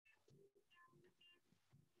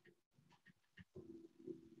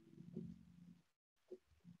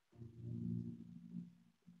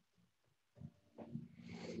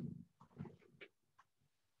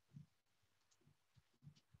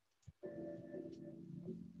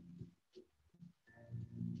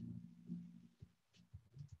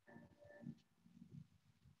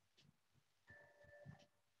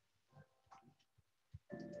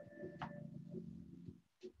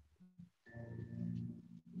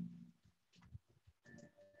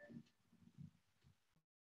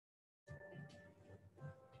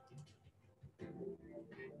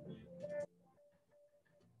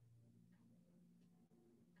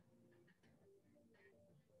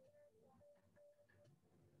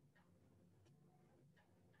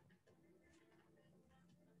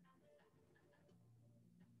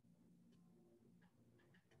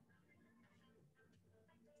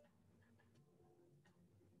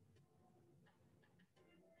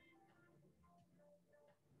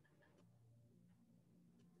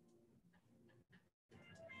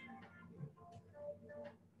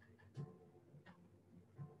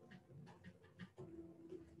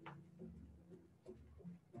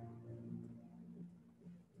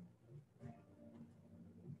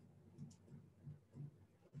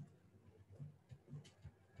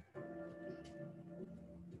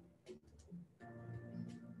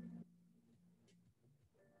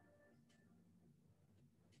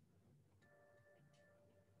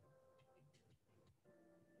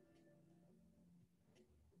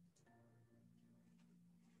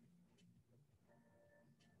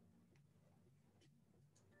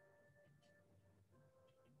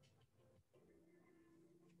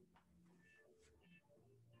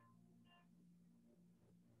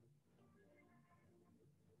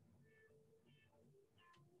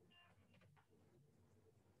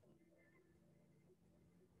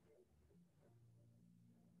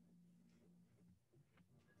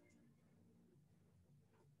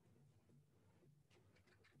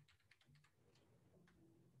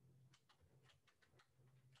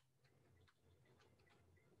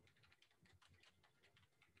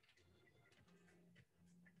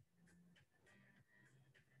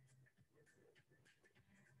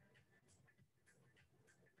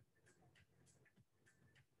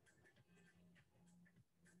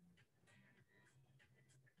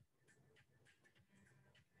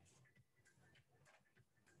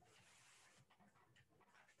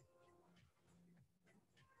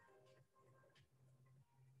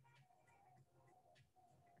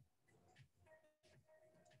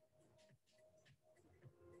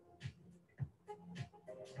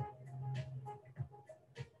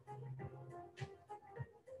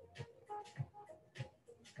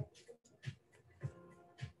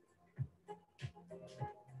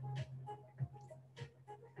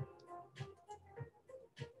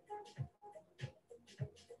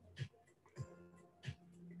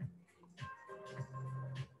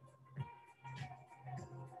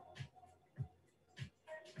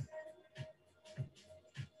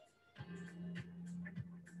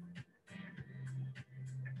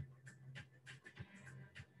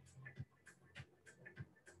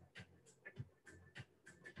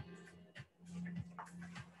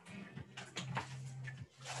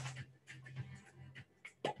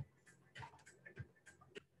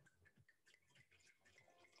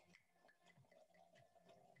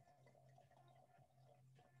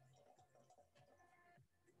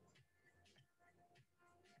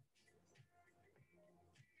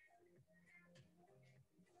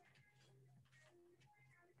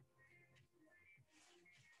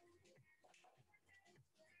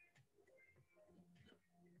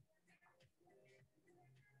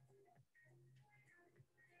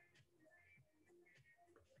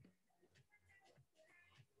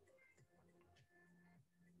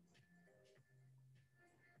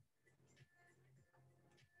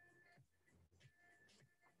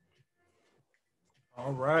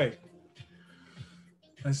All right.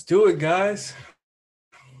 Let's do it, guys.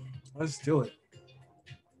 Let's do it.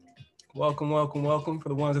 Welcome, welcome, welcome for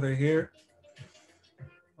the ones that are here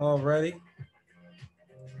already.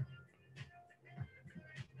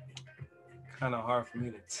 Kind of hard for me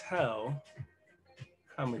to tell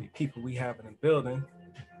how many people we have in the building.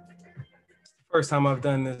 It's the first time I've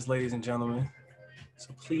done this, ladies and gentlemen.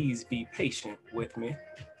 So please be patient with me.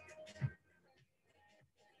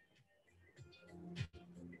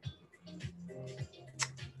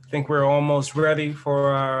 I think we're almost ready for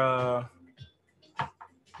our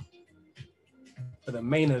for the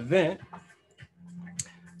main event.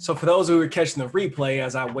 So for those who are catching the replay,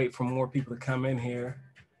 as I wait for more people to come in here,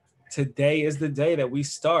 today is the day that we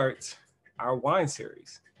start our wine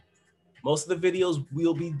series. Most of the videos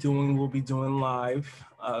we'll be doing live,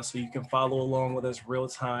 so you can follow along with us real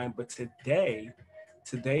time. But today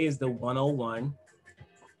is the 101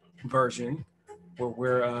 version where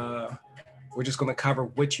we're just going to cover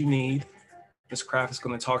what you need. MsKraft is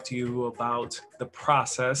going to talk to you about the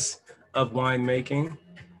process of winemaking.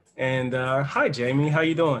 And hi, Jamie, how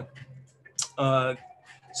you doing?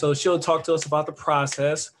 So she'll talk to us about the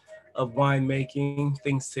process of winemaking,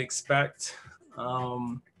 things to expect,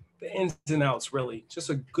 the ins and outs, really. Just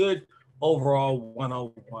a good overall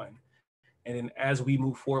 101. And then as we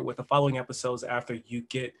move forward with the following episodes, after you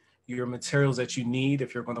get your materials that you need,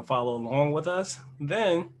 if you're going to follow along with us,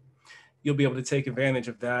 then you'll be able to take advantage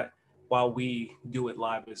of that while we do it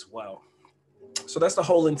live as well. So that's the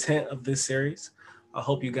whole intent of this series. I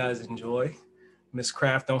hope you guys enjoy.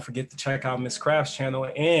 MsKraft, don't forget to check out MsKraft's channel,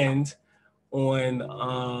 and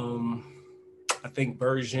on I think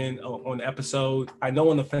on episode, I know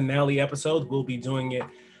on the finale episode, we'll be doing it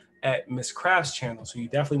at MsKraft's channel. So you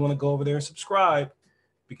definitely want to go over there and subscribe,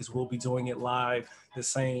 because we'll be doing it live the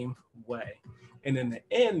same way. And in the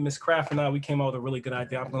end, MsKraft and I, we came up with a really good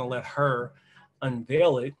idea. I'm going to let her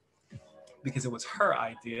unveil it because it was her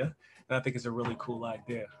idea. And I think it's a really cool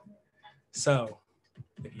idea. So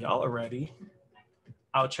if y'all are ready,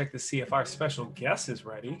 I'll check to see if our special guest is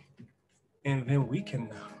ready, and then we can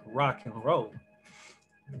rock and roll.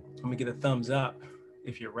 Let me get a thumbs up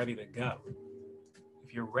if you're ready to go.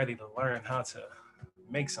 If you're ready to learn how to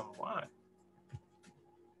make some wine.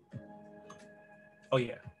 Oh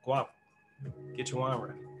yeah, go out. Get your wine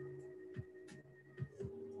ready.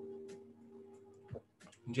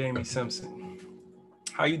 Jamie Simpson.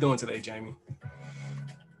 How you doing today, Jamie?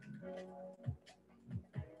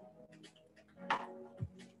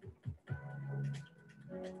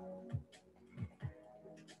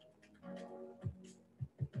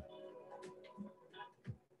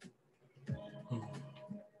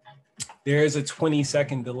 There is a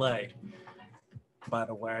 20-second delay, by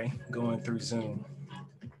the way, going through Zoom.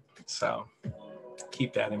 So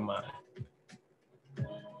keep that in mind.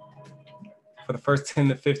 For the first 10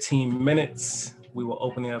 to 15 minutes, we will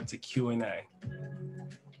open it up to Q&A.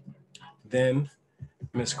 Then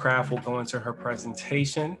MsKraft will go into her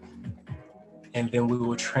presentation, and then we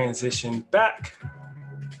will transition back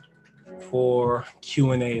for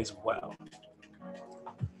Q&A as well.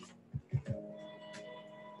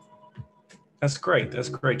 That's great. That's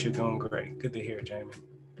great. You're doing great. Good to hear, Jamie.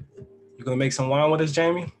 You gonna make some wine with us,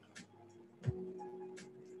 Jamie?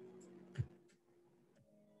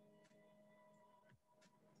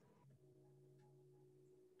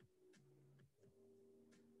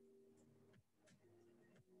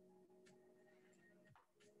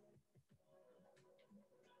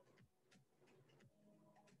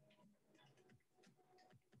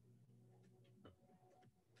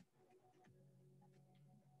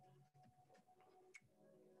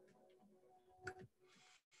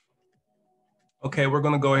 Okay, we're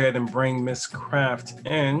gonna go ahead and bring MsKraft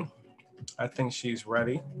in. I think she's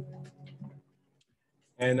ready.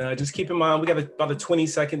 And just keep in mind, we got about a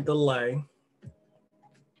 20-second delay.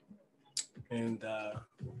 And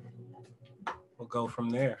we'll go from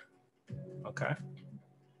there. Okay.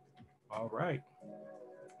 All right.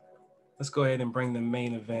 Let's go ahead and bring the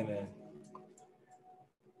main event in.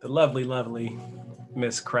 The lovely, lovely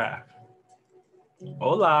MsKraft.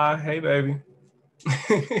 Hola. Hey, baby.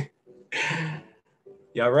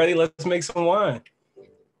 Y'all ready? Let's make some wine.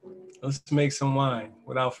 Let's make some wine.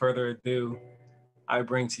 Without further ado, I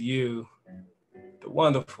bring to you the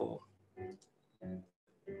wonderful,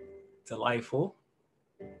 delightful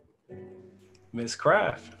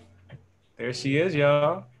MsKraft. There she is,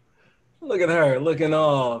 y'all. Look at her, looking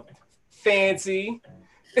all fancy.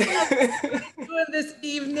 Doing this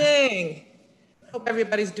evening. Hope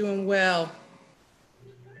everybody's doing well.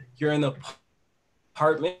 You're in the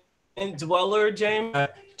apartment dweller, Jamie.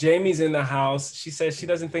 Jamie's in the house. She says she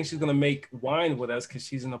doesn't think she's gonna make wine with us because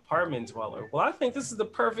she's an apartment dweller. Well, I think this is the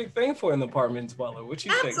perfect thing for an apartment dweller. What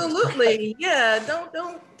you think? Absolutely. Yeah.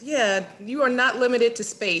 Don't. Yeah. You are not limited to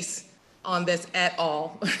space on this at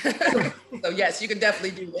all. So yes, you can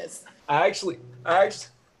definitely do this. I actually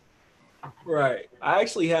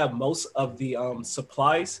have most of the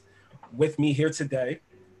supplies with me here today.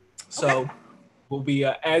 So we'll be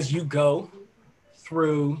as you go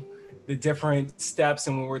through the different steps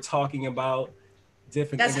and when we're talking about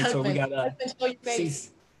different things. So we got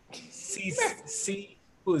C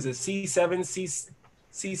who is it? C7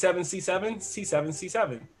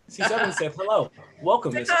 said hello.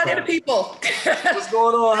 Welcome, Mr. Hi to people. What's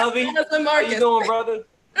going on, hubby? How you doing, brother?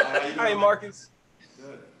 Hi, Marcus.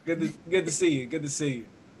 Good to see you. Good to see you.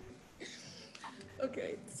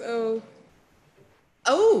 Okay, so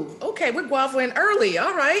we're guavaing early.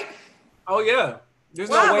 All right. Oh yeah. There's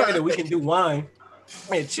no way that we can do wine.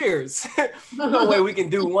 Man, cheers. No way we can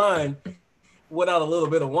do wine without a little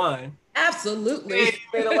bit of wine. Absolutely. Hey,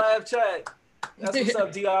 you made a live chat. That's what's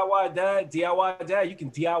up, DIY Dad. DIY Dad, you can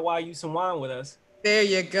DIY you some wine with us. There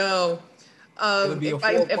you go. If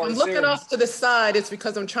I'm looking off to the side, it's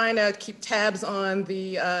because I'm trying to keep tabs on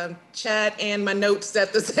the chat and my notes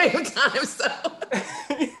at the same time. So,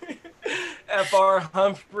 FR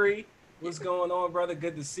Humphrey, what's going on, brother?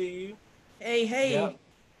 Good to see you. Hey. Yep.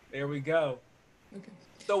 There we go. Okay.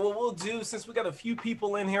 So what we'll do, since we got a few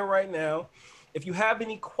people in here right now, if you have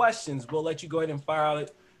any questions, we'll let you go ahead and fire out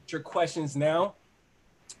your questions now.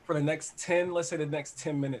 For the next 10, let's say the next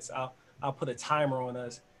 10 minutes, I'll put a timer on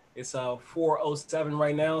us. It's 4:07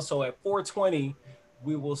 right now. So at 4:20,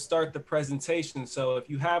 we will start the presentation. So if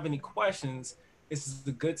you have any questions, this is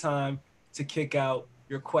a good time to kick out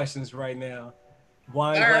your questions right now.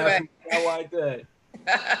 Wine glass, how I did.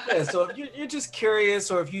 Yeah, so if you're just curious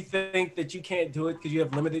or if you think that you can't do it because you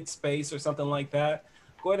have limited space or something like that,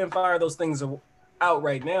 go ahead and fire those things out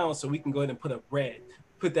right now so we can go ahead and put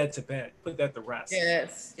that to bed, put that to rest.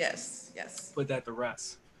 Yes. Put that to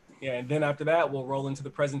rest. Yeah, and then after that, we'll roll into the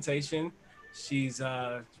presentation.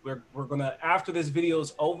 We're gonna, after this video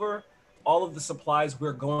is over, all of the supplies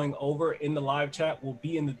we're going over in the live chat will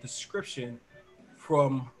be in the description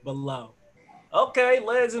from below. Okay,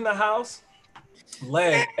 Led's in the house.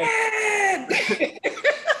 Led.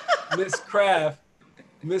 MsKraft,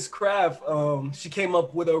 she came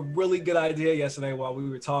up with a really good idea yesterday while we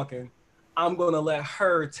were talking. I'm gonna let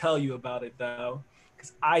her tell you about it though,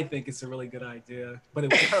 because I think it's a really good idea, but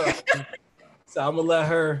it was her. So I'm gonna let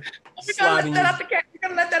her slide in. You're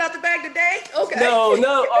gonna let that out the bag today? Okay. No.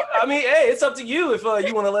 I mean, hey, it's up to you if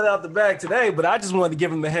you want to let out the bag today, but I just wanted to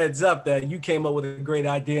give him the heads up that you came up with a great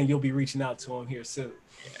idea and you'll be reaching out to him here soon.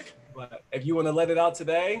 But if you want to let it out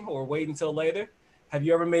today or wait until later, have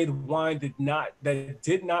you ever made wine that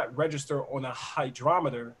did not register on a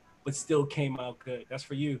hydrometer but still came out good? That's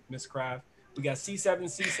for you, MsKraft. We got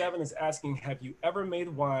C7 is asking, have you ever made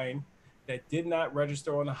wine that did not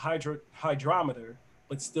register on a hydrometer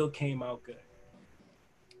but still came out good?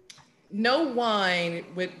 No wine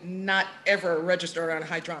would not ever register on a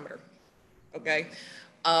hydrometer. Okay.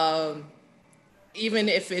 Even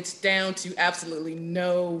if it's down to absolutely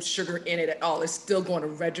no sugar in it at all, it's still going to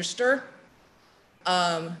register.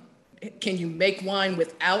 Can you make wine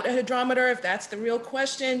without a hydrometer? If that's the real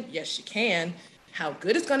question, yes, you can. How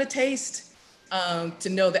good it's going to taste, to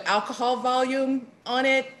know the alcohol volume on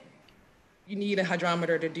it, you need a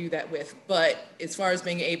hydrometer to do that with. But as far as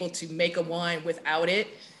being able to make a wine without it,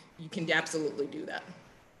 you can absolutely do that.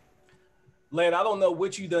 Len, I don't know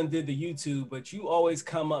what you done did to YouTube, but you always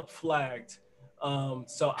come up flagged.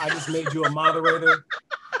 So I just made you a moderator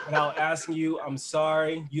without asking you. I'm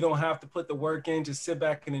sorry. You don't have to put the work in. Just sit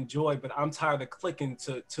back and enjoy. But I'm tired of clicking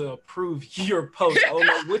to approve your post. I don't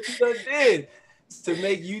know what you done did to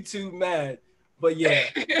make YouTube mad. But yeah,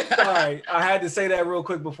 sorry. I had to say that real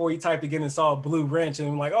quick before he typed again and saw a blue wrench and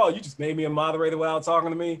I'm like, oh, you just made me a moderator without talking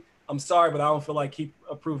to me. I'm sorry, but I don't feel like keep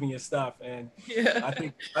approving your stuff. And yeah.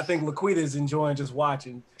 I think Laquita is enjoying just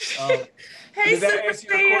watching. Hey, super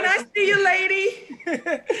fan, I see you, lady.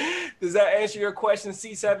 Does that answer your question,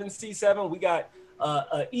 C7? We got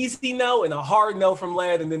an easy no and a hard no from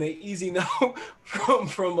Lad, and then an easy no from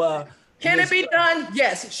Can it be done?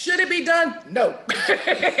 Yes. Should it be done? No.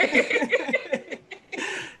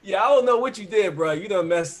 Yeah, I don't know what you did, bro. You done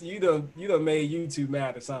made YouTube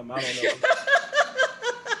mad or something. I don't know.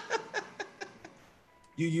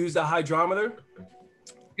 You used a hydrometer?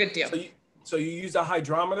 Good deal. So you used a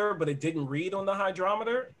hydrometer, but it didn't read on the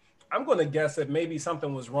hydrometer? I'm going to guess that maybe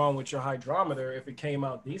something was wrong with your hydrometer if it came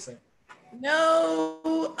out decent.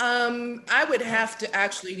 No, I would have to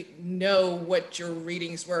actually know what your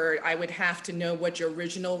readings were. I would have to know what your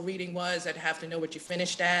original reading was. I'd have to know what you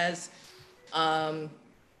finished as,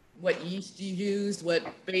 what yeast you used, what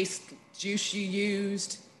base juice you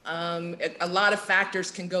used. A lot of factors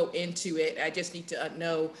can go into it. I just need to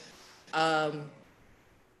know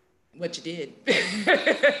what you did.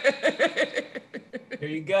 There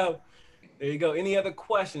you go. There you go. Any other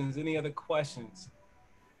questions? Any other questions?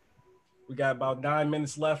 We got about 9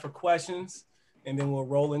 minutes left for questions, and then we'll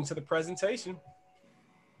roll into the presentation.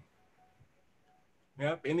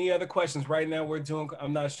 Yep. Any other questions? Right now we're doing,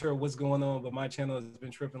 I'm not sure what's going on, but my channel has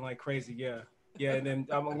been tripping like crazy. Yeah. Yeah. And then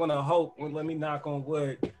I'm going to hope, let me knock on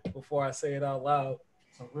wood before I say it out loud.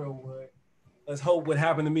 Some real wood. Let's hope what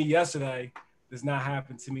happened to me yesterday does not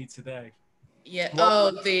happen to me today. Yeah.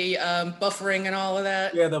 Oh, the buffering and all of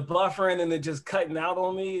that. Yeah, the buffering and it just cutting out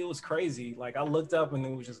on me. It was crazy. Like I looked up and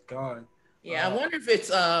it was just gone. Yeah, I wonder if it's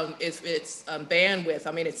bandwidth.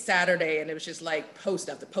 I mean, it's Saturday and it was just like post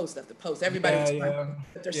after post after post. Everybody was trying to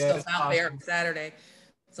put their stuff out there on Saturday.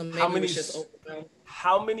 So maybe it was just overwhelmed.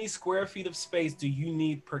 How many square feet of space do you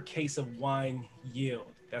need per case of wine yield?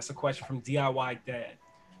 That's a question from DIY Dad.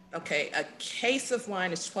 Okay, a case of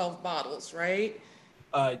wine is 12 bottles, right?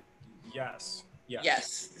 Yes.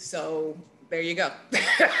 Yes. So there you go.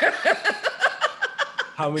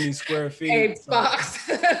 How many square feet? A box.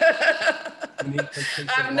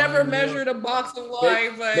 I've never measured a box of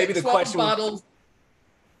wine, but maybe the 12 bottles.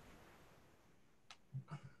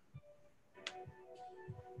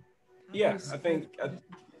 Yeah, I think.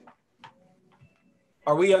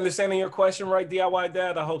 Are we understanding your question right, DIY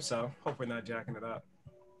Dad? I hope so. Hope we're not jacking it up.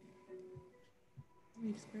 How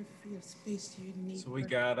many square feet of space do you need? So we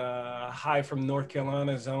got Hi from North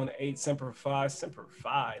Carolina, Zone 8, Semper Fi,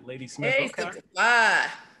 Lady Smith. Hey, okay. Semper Fi.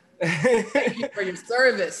 Thank you for your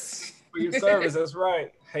service. For your service, that's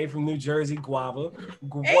right. Hey from New Jersey, Guava.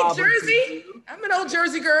 Hey, Jersey. I'm an old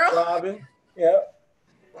Jersey girl. Guava. Yep.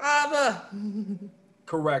 Guava.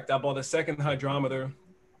 Correct. I bought a second hydrometer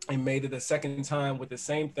and made it a second time with the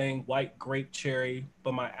same thing, white grape cherry,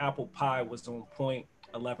 but my apple pie was on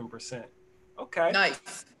 0.11%. Okay.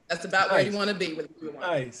 Nice. That's about where you want to be with wine.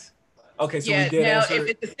 Nice. Okay, so yeah, we did now answer, if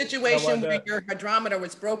it's a situation where your hydrometer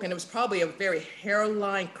was broken, it was probably a very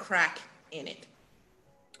hairline crack in it.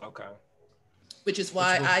 Okay. Which is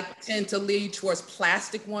why I tend to lead towards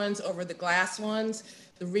plastic ones over the glass ones.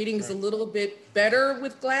 The reading's a little bit better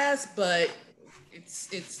with glass, but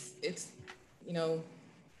it's you know,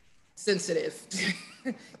 sensitive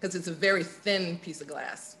because it's a very thin piece of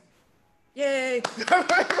glass. Yay.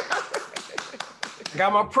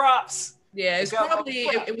 Got my props. Yeah, it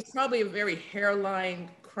was probably a very hairline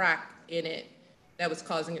crack in it that was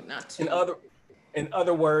causing it not to. In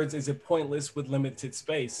other words, is it pointless with limited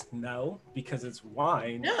space? No, because it's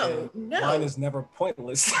wine. No. Wine is never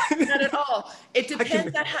pointless. Not at all. It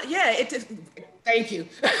depends on how. Yeah. Thank you.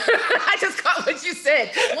 I just caught what you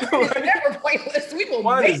said. Wine is never pointless. We will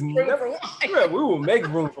make room for wine. Yeah, we will make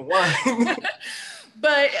room for wine.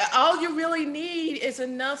 But all you really need is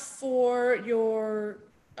enough for your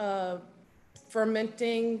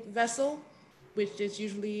fermenting vessel, which is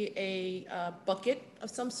usually a bucket of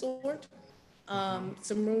some sort.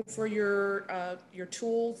 Some room for your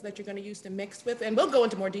tools that you're going to use to mix with, and we'll go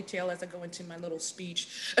into more detail as I go into my little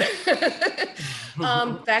speech.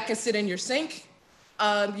 That can sit in your sink.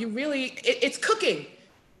 It's cooking.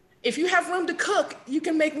 If you have room to cook, you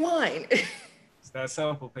can make wine. It's that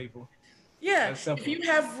simple, people. Yeah, if you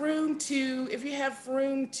have room to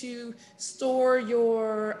store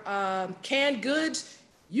your canned goods,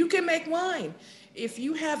 you can make wine. If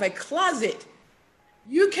you have a closet,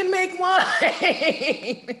 you can make wine.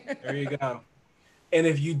 There you go. And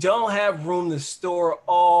if you don't have room to store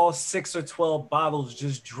all 6 or 12 bottles,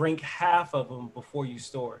 just drink half of them before you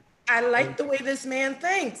store it. I like the way this man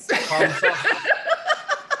thinks. Problem solved.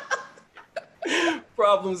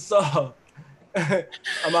 Problem solved.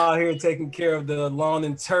 I'm out here taking care of the lawn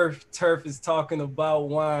and turf. Turf is talking about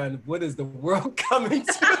wine. What is the world coming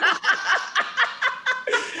to?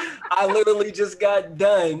 I literally just got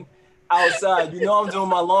done outside. You know I'm doing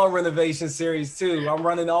my lawn renovation series too. I'm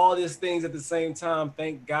running all these things at the same time.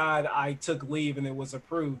 Thank God I took leave and it was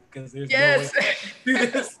approved, because there's no way I could do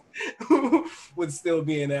this with still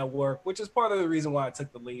being at work, which is part of the reason why I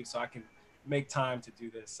took the leave, so I can make time to do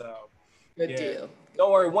this. So Good deal.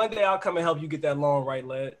 Don't worry, one day I'll come and help you get that lawn right,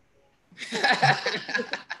 Led.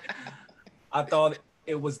 I thought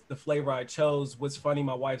it was the flavor I chose. What's funny,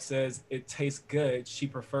 my wife says it tastes good. She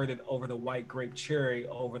preferred it over the white grape cherry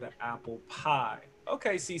over the apple pie.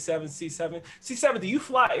 Okay, C7. Do you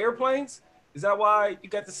fly airplanes? Is that why you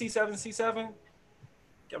got the C7 C7?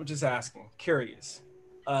 I'm just asking, curious.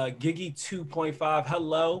 Giggy 2.5,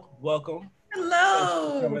 hello, welcome. Thank you for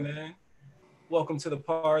Hello. coming in. Welcome to the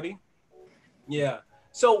party. Yeah.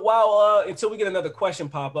 So while until we get another question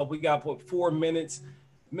pop up, we got what, 4 minutes.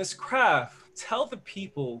 MsKraft, tell the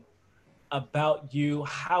people about you,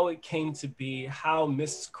 how it came to be, how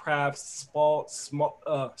MsKraft's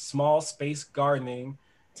small space gardening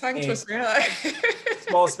Talking to and us now.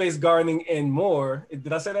 small space gardening and more.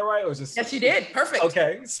 Did I say that right? Or just Yes, you did. Perfect.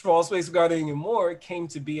 okay? Small space gardening and more came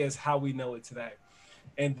to be as how we know it today.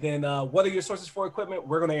 And then what are your sources for equipment?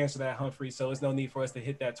 We're going to answer that, Humphrey. So there's no need for us to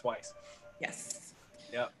hit that twice. Yes.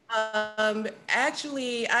 Yeah.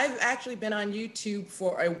 Actually, I've actually been on YouTube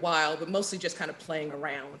for a while, but mostly just kind of playing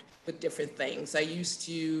around with different things. I used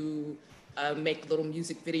to make little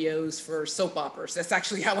music videos for soap operas. That's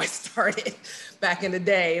actually how I started back in the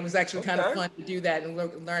day. It was actually kind of fun to do that and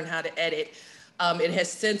learn how to edit. It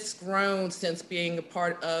has since grown since being a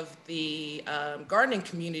part of the gardening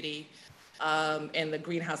community and the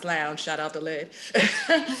Greenhouse Lounge, shout out to Lid,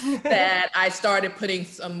 that I started putting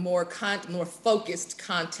some more focused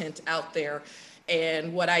content out there.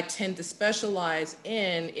 And what I tend to specialize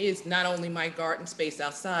in is not only my garden space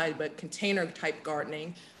outside, but container type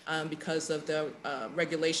gardening because of the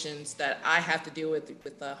regulations that I have to deal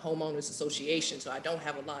with the homeowners association. So I don't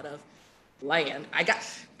have a lot of land.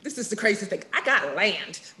 This is the crazy thing. I got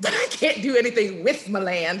land, but I can't do anything with my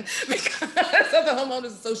land because of the homeowners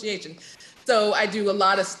association. So I do a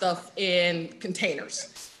lot of stuff in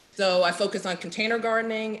containers. So I focus on container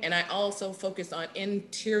gardening, and I also focus on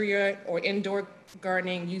interior or indoor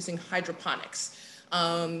gardening using hydroponics,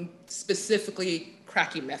 specifically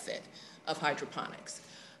cracky method of hydroponics.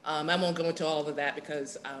 I won't go into all of that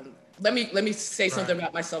because let me say something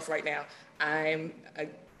about myself right now. I'm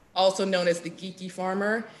also known as the geeky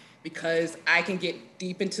farmer because I can get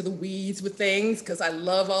deep into the weeds with things because I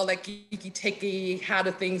love all that geeky, techie, how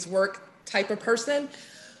do things work type of person.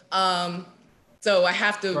 So I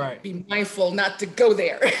have to be mindful not to go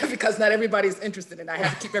there because not everybody's interested and I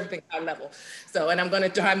have to keep everything high level. So, and I'm going to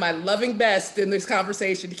try my loving best in this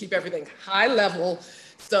conversation to keep everything high level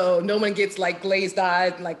so no one gets like glazed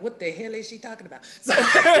eyed, like, what the hell is she talking about? So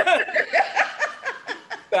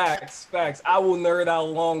Facts. I will nerd out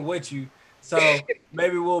along with you. So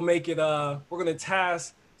maybe we'll make it, we're going to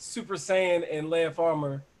task Super Saiyan and Leia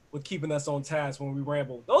Farmer with keeping us on task when we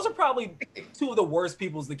ramble. Those are probably two of the worst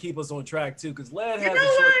peoples to keep us on track too, because Leia has a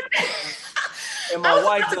short and my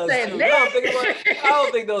wife does too. I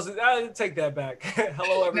don't think those. I take that back.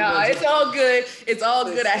 Hello, everyone. No, it's all good. It's all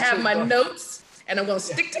good. I have my notes, and I'm gonna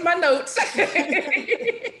stick to my notes.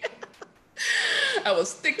 I will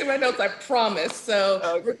stick to my notes. I promise.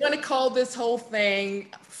 So we're gonna call this whole thing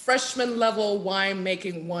Freshman Level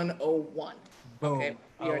Winemaking 101. Boom. Okay,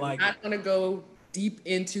 we are not gonna go deep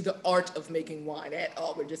into the art of making wine at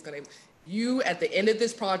all. We're just gonna, at the end of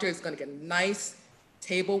this project is gonna get a nice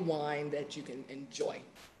table wine that you can enjoy.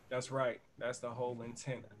 That's right. That's the whole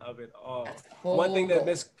intent of it all. One thing that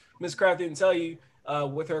MsKraft didn't tell you,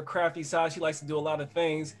 with her crafty side, she likes to do a lot of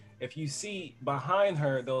things. If you see behind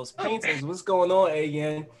her those paintings, what's going on,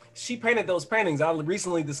 Ayen? She painted those paintings. I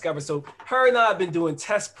recently discovered. So her and I have been doing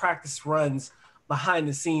test practice runs behind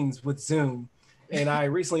the scenes with Zoom. And I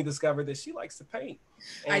recently discovered that she likes to paint.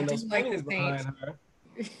 And those paintings behind her,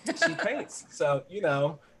 she paints. So,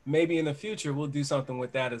 maybe in the future we'll do something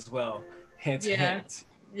with that as well. Hint, hint.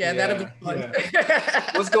 Yeah, that'll be fun.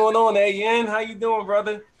 What's going on, Ayen? How you doing,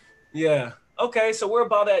 brother? Yeah. Okay, so we're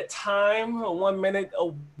about at time, 1 minute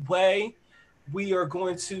away. We are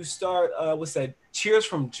going to start, what's that? Cheers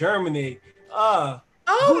from Germany. Oh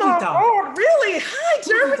my God, really? Hi,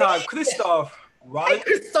 Germany. Christoph. Hi,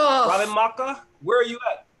 Christoph. Radenmacher, where are you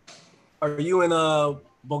at? Are you in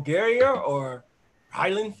Bulgaria or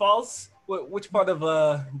Rheinland-Pfalz? Which part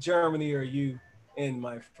of Germany are you in,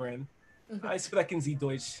 my friend? I sprechen Sie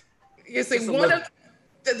Deutsch. You see,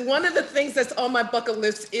 one of the things that's on my bucket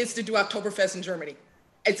list is to do Oktoberfest in Germany.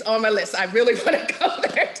 It's on my list. I really want to go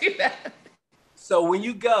there and do that. So when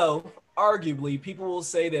you go, arguably, people will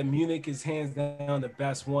say that Munich is hands down the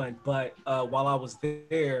best one. But while I was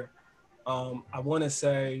there, I want to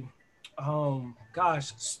say,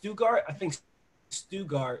 Stuttgart. I think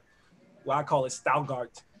Stuttgart. Well, I call it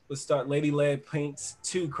Stuttgart. Let's start. Lady Lead paints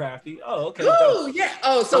too crafty. Oh, okay. Oh, yeah.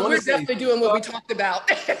 Oh, so we're definitely doing what we talked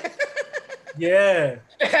about. Yeah,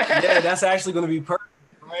 that's actually going to be perfect,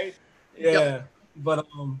 right? Yeah, yep. But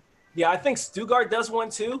I think Stuttgart does one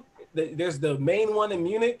too. There's the main one in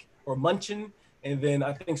Munich or Munchen, and then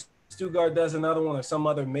I think Stuttgart does another one, or some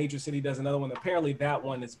other major city does another one. Apparently, that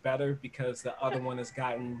one is better because the other one has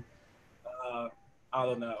gotten I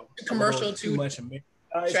don't know, Commercial too much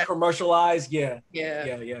Americanized, Tra- commercialized. Yeah.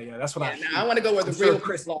 Yeah. That's what I hear. I want to go where the real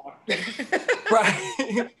people are.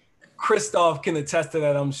 Right. Christoph can attest to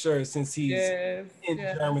that, I'm sure, since he's in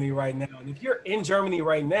Yes. Germany right now. And if you're in Germany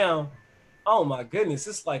right now, oh my goodness,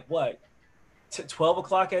 it's like what, 12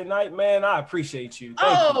 o'clock at night, man. I appreciate you. Thank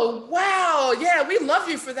you. Oh, wow. Yeah, we love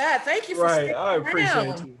you for that. Thank you for Right, staying I appreciate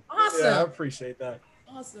around. you. Awesome. Yeah, I appreciate that.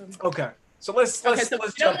 Awesome. Okay, so let's we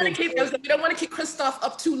jump in. We don't want to keep Christoph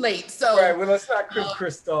up too late. So right, well, let's not keep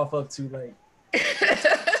Christoph up too late.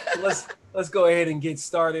 let's go ahead and get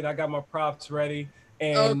started. I got my props ready.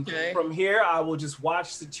 And from here, I will just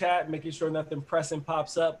watch the chat, making sure nothing pressing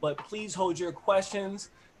pops up. But please hold your questions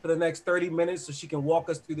for the next 30 minutes so she can walk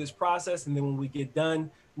us through this process. And then when we get done,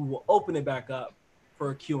 we will open it back up for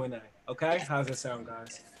a Q&A. Okay? How's that sound,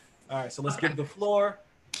 guys? All right, so let's give the floor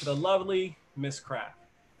to the lovely MsKraft.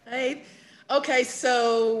 Hey. Okay,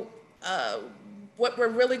 so what we're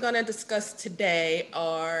really going to discuss today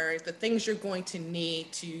are the things you're going to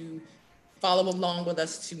need to follow along with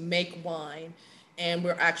us to make wine. And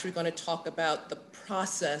we're actually going to talk about the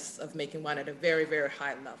process of making wine at a very, very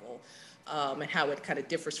high level, and how it kind of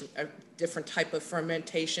differs from a different type of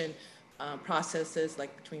fermentation processes,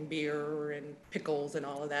 like between beer and pickles and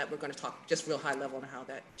all of that. We're going to talk just real high level on how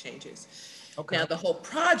that changes. Okay. Now, the whole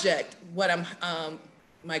project,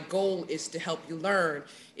 my goal is to help you learn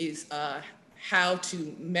is how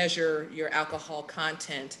to measure your alcohol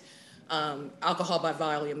content, alcohol by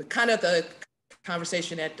volume, kind of the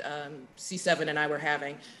conversation that C7 and I were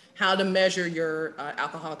having, how to measure your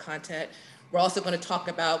alcohol content. We're also going to talk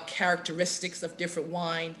about characteristics of different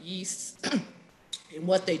wine yeasts and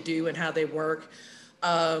what they do and how they work.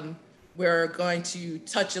 We're going to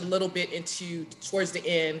touch a little bit into, towards the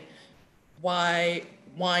end, why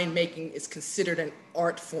winemaking is considered an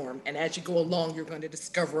art form. And as you go along, you're going to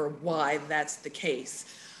discover why that's the case,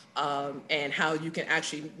 and how you can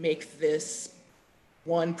actually make this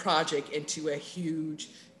one project into a huge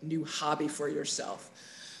new hobby for yourself.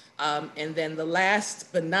 And then the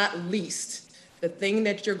last but not least, the thing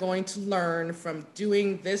that you're going to learn from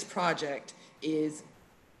doing this project is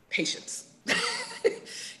patience.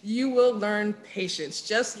 You will learn patience,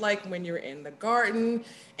 just like when you're in the garden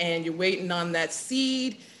and you're waiting on that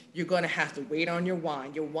seed, you're going to have to wait on your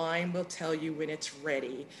wine. Your wine will tell you when it's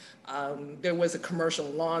ready. There was a commercial a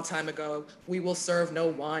long time ago, we will serve no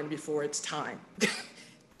wine before it's time.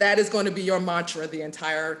 That is going to be your mantra the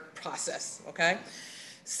entire process, okay?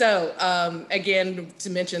 So again, to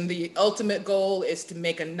mention, the ultimate goal is to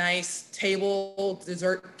make a nice table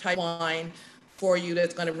dessert type wine for you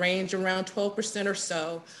that's going to range around 12% or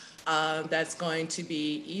so. That's going to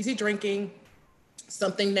be easy drinking,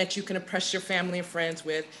 something that you can impress your family and friends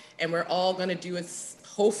with, and we're all going to do it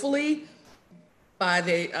hopefully by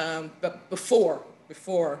the before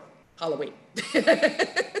Halloween.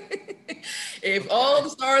 If all the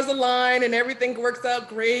stars align and everything works out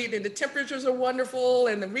great and the temperatures are wonderful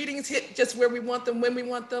and the readings hit just where we want them, when we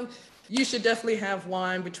want them, you should definitely have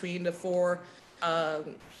wine between the 30,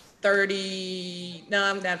 no,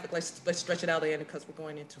 I'm not, let's stretch it out again because we're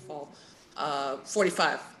going into fall,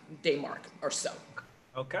 45-day mark or so.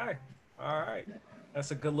 Okay. All right.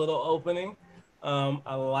 That's a good little opening.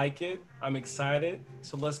 I like it. I'm excited.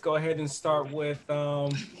 So let's go ahead and start with,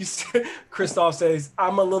 Christoph says,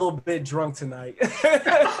 I'm a little bit drunk tonight.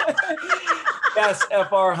 Yes,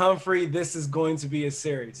 FR Humphrey, this is going to be a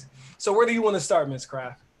series. So where do you want to start,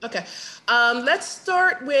 MsKraft? Okay, let's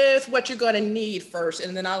start with what you're going to need first,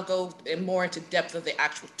 and then I'll go more into depth of the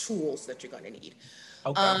actual tools that you're going to need.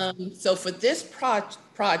 Okay. So for this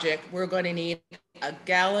project, we're going to need a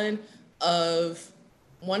gallon of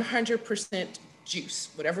 100% juice,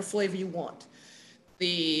 whatever flavor you want.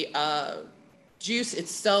 The juice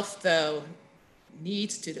itself, though,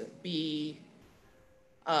 needs to be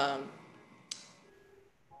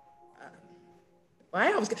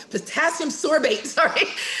potassium sorbate, sorry.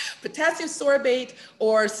 Potassium sorbate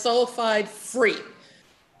or sulfide free.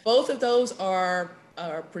 Both of those are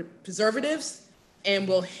preservatives and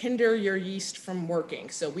will hinder your yeast from working.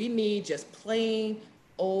 So we need just plain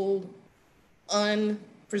old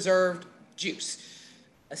unpreserved juice.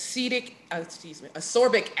 Ascorbic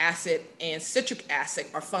acid and citric acid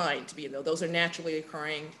are fine to be, though those are naturally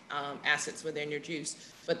occurring acids within your juice.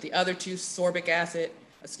 But the other two, potassium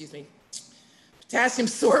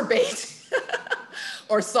sorbate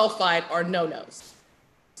or sulfide are no-nos.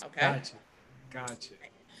 Okay. Gotcha.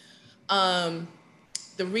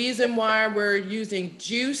 The reason why we're using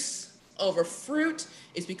juice over fruit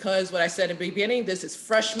is because what I said at the beginning, this is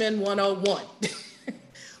freshman 101.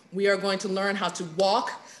 We are going to learn how to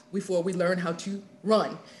walk before we learn how to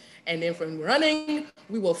run. And then from running,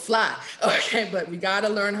 we will fly. Okay, but we got to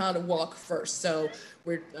learn how to walk first. So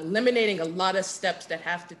we're eliminating a lot of steps that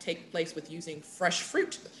have to take place with using fresh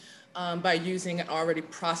fruit by using an already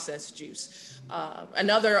processed juice.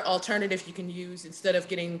 Another alternative you can use, instead of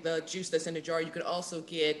getting the juice that's in the jar, you could also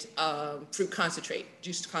get fruit concentrate,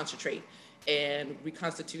 juice concentrate, and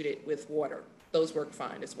reconstitute it with water. Those work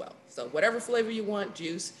fine as well. So whatever flavor you want,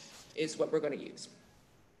 juice is what we're going to use.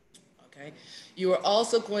 Okay. You are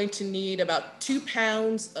also going to need about 2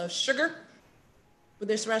 pounds of sugar for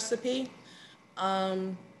this recipe.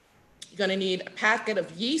 You're going to need a packet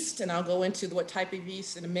of yeast, and I'll go into what type of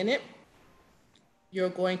yeast in a minute. You're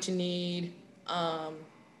going to need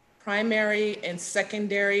primary and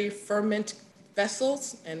secondary ferment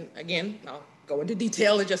vessels. And again, I'll go into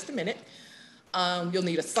detail in just a minute. You'll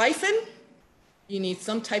need a siphon. You need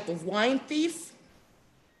some type of wine thief,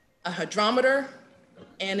 a hydrometer,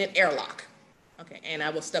 and an airlock. Okay, and I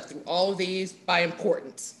will step through all of these by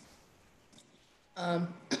importance.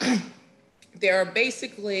 There are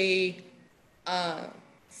basically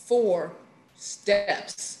 4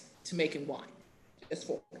 steps to making wine, just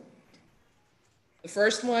 4. The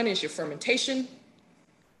first one is your fermentation.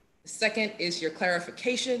 The second is your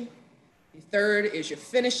clarification. The third is your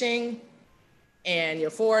finishing. And your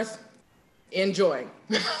fourth, enjoying.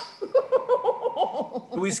 Do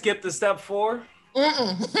we skip the step 4?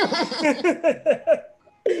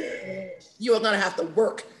 You are going to have to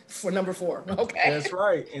work for number 4, okay? That's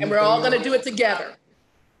right. And we're all going to do it together.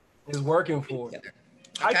 It's working for it. Okay.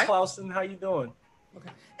 Hi, Clausen. How you doing? Okay.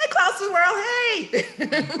 Hey, Clausen World. Hey.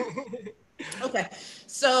 Okay.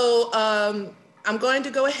 So I'm going to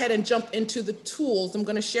go ahead and jump into the tools. I'm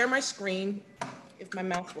going to share my screen if my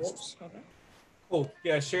mouth works. Okay. Cool.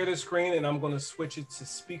 Yeah, share the screen, and I'm going to switch it to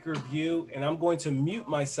speaker view, and I'm going to mute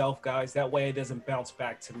myself, guys. That way it doesn't bounce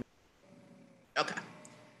back to me. Okay.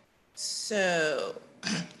 So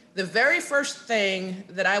the very first thing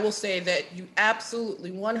that I will say that you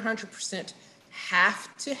absolutely 100%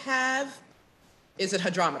 have to have is a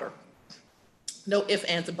hydrometer. No ifs,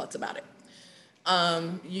 ands, and buts about it.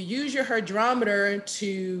 You use your hydrometer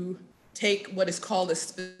to take what is called a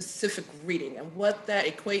specific reading. And what that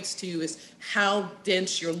equates to is how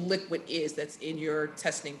dense your liquid is that's in your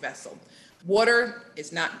testing vessel. Water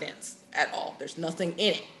is not dense at all. There's nothing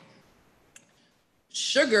in it.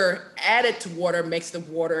 Sugar added to water makes the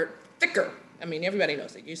water thicker. I mean, everybody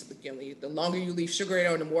knows that. The longer you leave sugar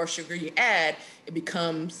in or the more sugar you add, it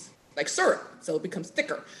becomes like syrup. So it becomes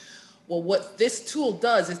thicker. Well, what this tool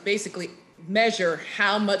does is basically measure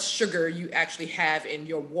how much sugar you actually have in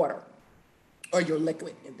your water, or your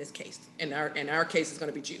liquid in this case. In our case, it's going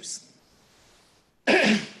to be juice.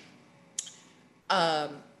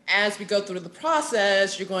 As we go through the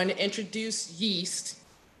process, you're going to introduce yeast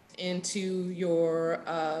into your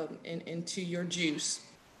juice,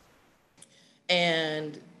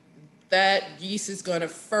 and that yeast is going to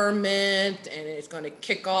ferment, and it's going to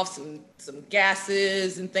kick off some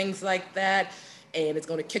gases and things like that, and it's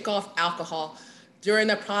going to kick off alcohol. During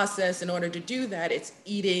the process, in order to do that, it's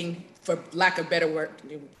eating, for lack of better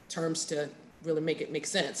terms to really make it make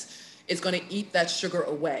sense, it's going to eat that sugar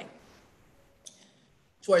away.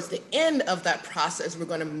 Towards the end of that process, we're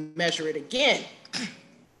going to measure it again.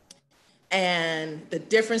 And the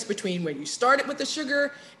difference between where you started with the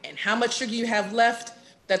sugar and how much sugar you have left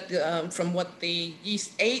from what the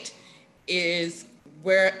yeast ate is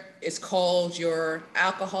where it's called your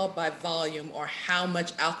alcohol by volume, or how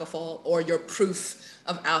much alcohol, or your proof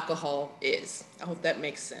of alcohol is. I hope that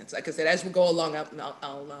makes sense. Like I said, as we go along,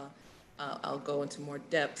 I'll go into more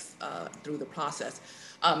depth through the process.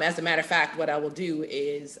 As a matter of fact, what I will do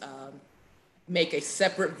is make a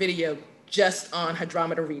separate video just on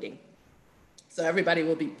hydrometer reading. So everybody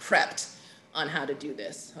will be prepped on how to do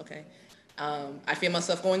this, okay? I feel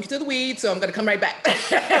myself going into the weeds, so I'm gonna come right back.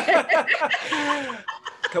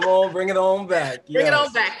 Come on, bring it on back. Yes. Bring it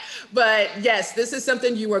on back. But yes, this is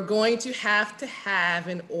something you are going to have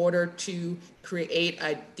in order to create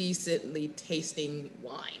a decently tasting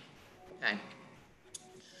wine, okay?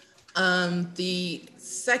 The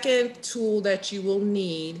second tool that you will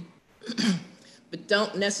need, but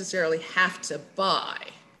don't necessarily have to buy.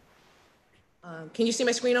 Can you see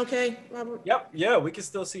my screen okay, Robert? Yep, yeah, we can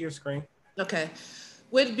still see your screen. Okay,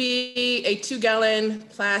 would be a 2-gallon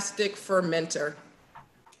plastic fermenter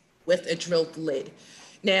with a drilled lid.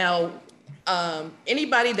 Now,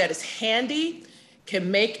 anybody that is handy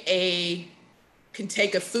can take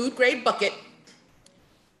a food grade bucket,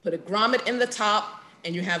 put a grommet in the top,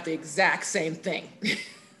 and you have the exact same thing,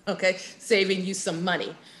 okay? Saving you some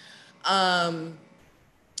money.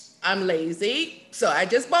 I'm lazy, so I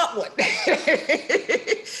just bought one.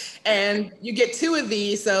 And you get 2 of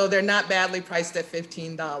these, so they're not badly priced at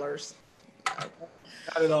 $15. Not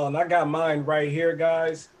at all. And I got mine right here,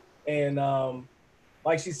 guys. And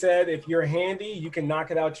like she said, if you're handy, you can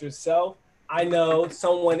knock it out yourself. I know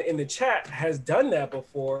someone in the chat has done that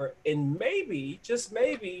before, and maybe, just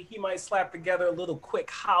maybe, he might slap together a little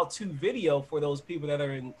quick how-to video for those people that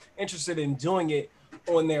are interested in doing it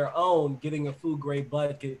on their own, getting a food-grade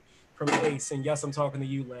bucket from Ace. And yes, I'm talking to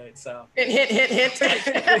you, Led. So Hint.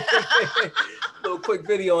 little quick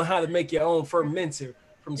video on how to make your own fermenter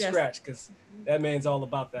from Yes. scratch, because that man's all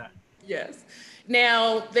about that. Yes.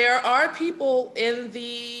 Now, there are people in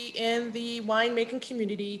the winemaking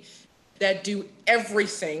community that do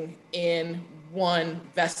everything in one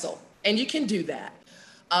vessel, and you can do that.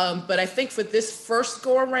 But I think for this first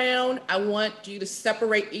go around, I want you to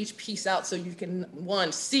separate each piece out so you can,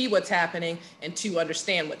 1, see what's happening, and 2,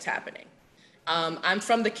 understand what's happening. I'm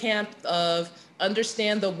from the camp of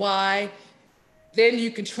understand the why, then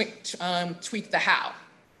you can tweak the how,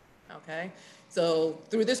 okay? So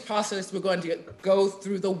through this process, we're going to go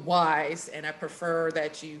through the whys, and I prefer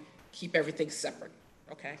that you keep everything separate,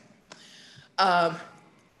 okay?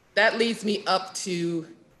 That leads me up to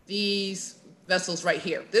these vessels right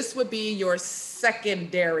here. This would be your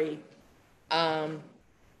secondary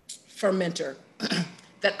fermenter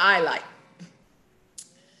that I like.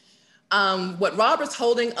 What Robert's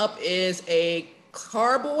holding up is a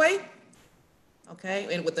Carboy,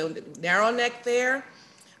 okay, and with the narrow neck there.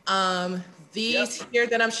 These here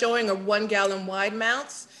that I'm showing are 1 gallon wide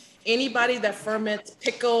mounts. Anybody that ferments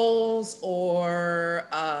pickles or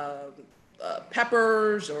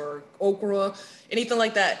peppers or okra, anything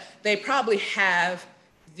like that, they probably have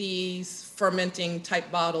these fermenting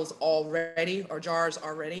type bottles already or jars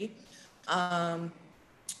already.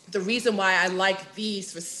 The reason why I like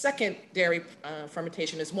these for secondary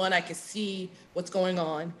fermentation is 1, I can see what's going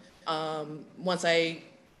on once I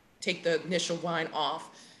take the initial wine off.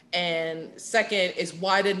 And 2nd, is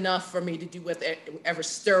wide enough for me to do whatever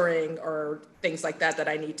stirring or things like that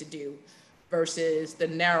I need to do versus the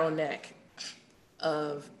narrow neck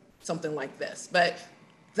of something like this. But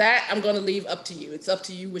that I'm going to leave up to you. It's up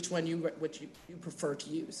to you which one you prefer to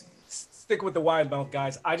use. Stick with the wide mouth,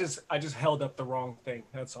 guys. I just held up the wrong thing.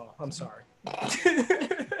 That's all. I'm sorry.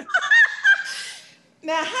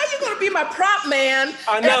 Now, how you going to be my prop man?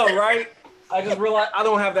 I know, right? I just realized I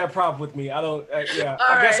don't have that prop with me. I don't. I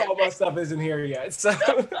guess all my stuff isn't here yet. So.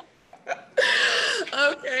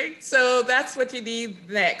 Okay, so that's what you need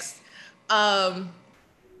next. The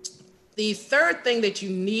 3rd thing that you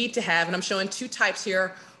need to have, and I'm showing 2 types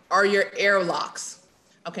here, are your airlocks.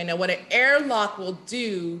 Okay, now what an airlock will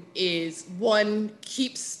do is 1,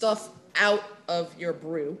 keep stuff out of your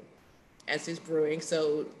brew as it's brewing.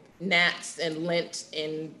 So gnats and lint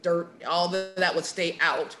and dirt, all that would stay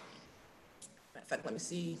out. In fact, let me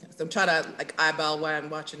see. So I'm trying to eyeball while I'm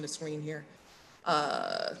watching the screen here.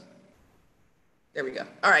 There we go.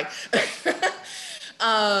 All right.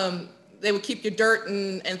 They would keep your dirt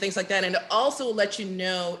and things like that. And it also will let you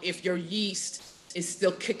know if your yeast is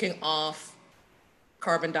still kicking off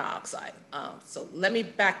carbon dioxide. So let me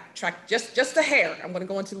backtrack just a hair. I'm going to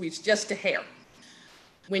go into the weeds just a hair.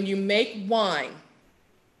 When you make wine,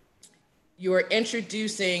 you're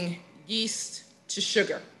introducing yeast to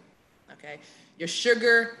sugar, okay? Your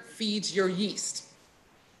sugar feeds your yeast.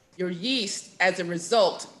 Your yeast, as a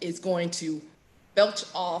result, is going to belch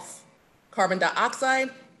off carbon dioxide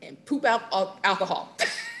and poop out alcohol.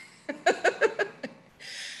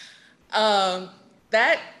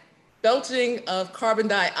 That belching of carbon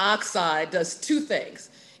dioxide does 2 things.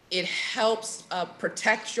 It helps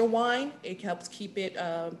protect your wine. It helps keep it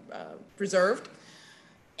preserved.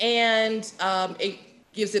 And it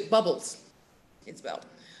gives it bubbles, it's well.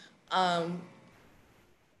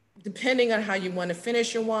 Depending on how you want to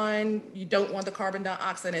finish your wine, you don't want the carbon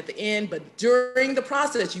dioxide at the end, but during the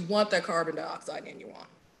process, you want that carbon dioxide in your wine,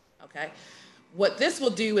 okay? What this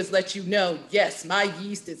will do is let you know, yes, my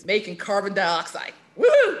yeast is making carbon dioxide. Woo,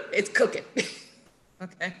 it's cooking,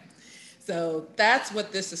 okay? So that's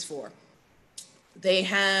what this is for. They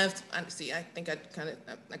have, see, I think I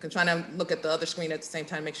can try to look at the other screen at the same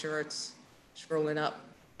time, make sure it's scrolling up.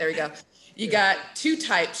 There we go. You got 2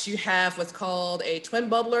 types. You have what's called a twin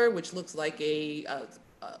bubbler, which looks like a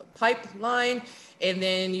pipeline, and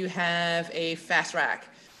then you have a fast rack.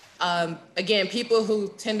 Again, people who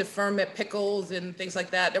tend to ferment pickles and things like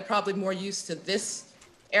that, they're probably more used to this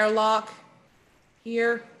airlock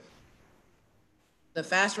here, the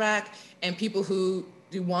fast rack, and people who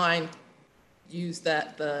do wine use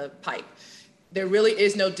the pipe. There really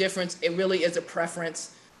is no difference. It really is a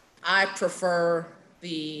preference. I prefer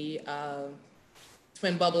the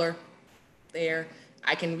twin bubbler there.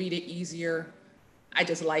 I can read it easier. I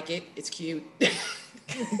just like it. It's cute.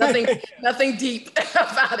 nothing deep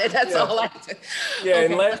about it. That's all I do. Yeah, Okay.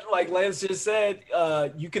 and like Lance just said,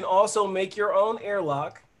 you can also make your own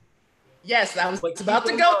airlock. Yes, I was about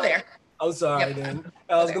to go there. I'm sorry, then.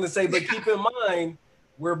 I was going to say, but keep in mind,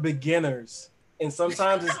 we're beginners. And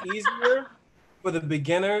sometimes it's easier for the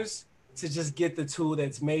beginners to just get the tool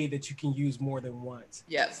that's made that you can use more than once.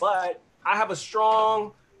 Yes. But I have a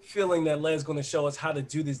strong feeling that Len's going to show us how to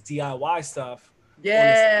do this DIY stuff.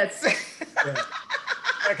 Yes. Yeah.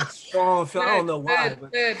 Like a strong feeling. I don't know why.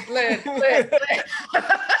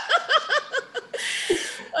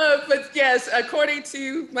 But yes, according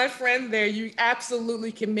to my friend there, you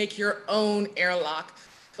absolutely can make your own airlock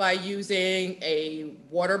by using a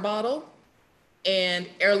water bottle and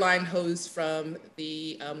airline hose from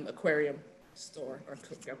the aquarium store or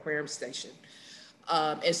aquarium station.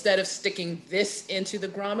 Instead of sticking this into the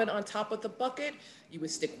grommet on top of the bucket, you would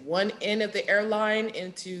stick one end of the airline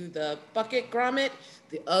into the bucket grommet,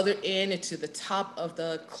 the other end into the top of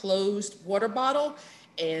the closed water bottle,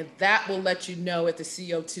 and that will let you know if the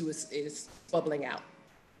CO2 is bubbling out.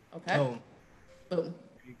 Okay. Oh. Boom.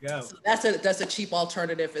 There you go. So that's a cheap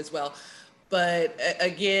alternative as well. But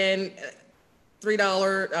again,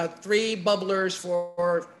 $3, 3 bubblers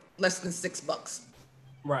for less than $6.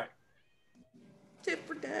 Right. Tip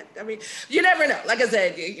for that. I mean, you never know. Like I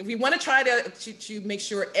said, we want to try to make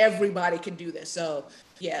sure everybody can do this. So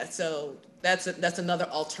yeah, so that's another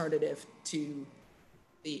alternative to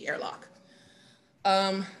the airlock.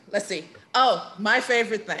 Let's see. Oh, my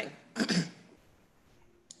favorite thing.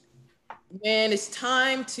 When it's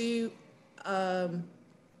time to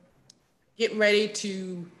get ready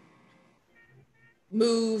to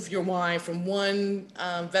move your wine from one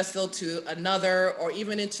vessel to another, or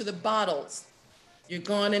even into the bottles, you're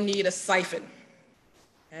going to need a siphon.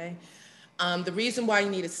 Okay. The reason why you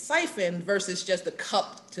need a siphon versus just a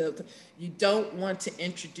cup you don't want to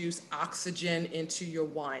introduce oxygen into your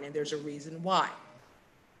wine, and there's a reason why.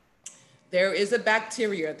 There is a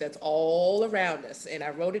bacteria that's all around us, and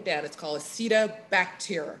I wrote it down. It's called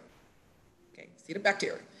Acetobacter. Okay,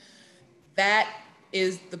 Acetobacter. That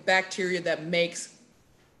is the bacteria that makes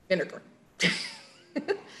vinegar.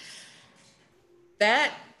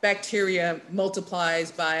 That bacteria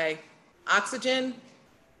multiplies by oxygen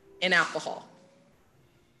and alcohol.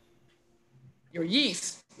 Your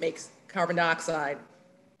yeast makes carbon dioxide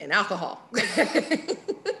and alcohol.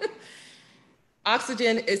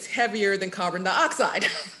 Oxygen is heavier than carbon dioxide.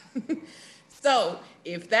 So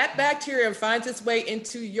if that bacteria finds its way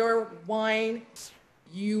into your wine,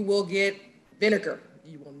 you will get vinegar.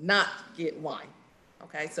 You will not get wine.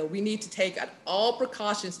 Okay, so we need to take all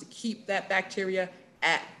precautions to keep that bacteria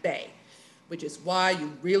at bay, which is why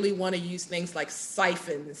you really want to use things like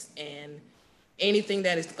siphons and anything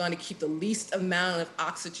that is going to keep the least amount of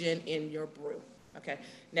oxygen in your brew. Okay,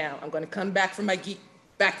 now I'm going to come back from my geek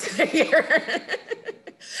back to here.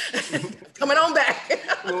 Coming on back.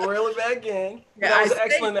 We'll reel it back in. Yeah, that was an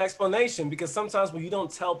excellent explanation, because sometimes when you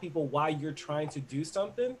don't tell people why you're trying to do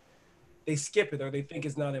something, they skip it or they think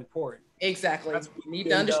it's not important. Exactly. You need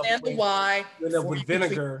to understand the why. You end up with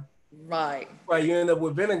vinegar. Right. Right. You end up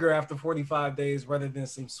with vinegar after 45 days rather than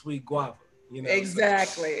some sweet guava. You know.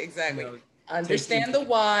 Exactly. You know, understand the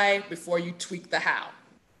why before you tweak the how.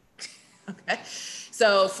 Okay.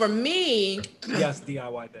 So for me, yes,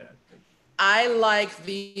 DIY dad. I like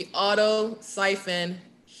the auto siphon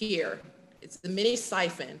here. It's the mini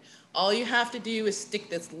siphon. All you have to do is stick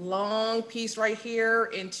this long piece right here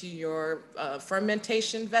into your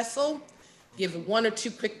fermentation vessel, give it 1 or 2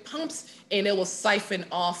 quick pumps, and it will siphon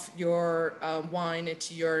off your wine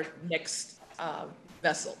into your next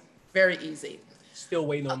vessel. Very easy. Still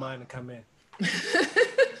waiting on mine to come in.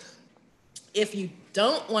 If you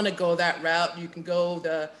don't want to go that route, you can go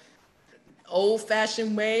the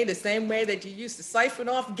old-fashioned way, the same way that you used to siphon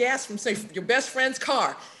off gas from, say, your best friend's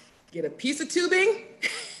car. Get a piece of tubing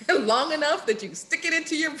long enough that you can stick it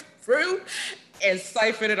into your brew and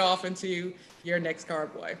siphon it off into your next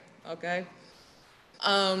carboy, okay?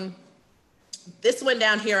 This one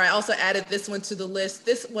down here, I also added this one to the list.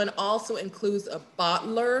 This one also includes a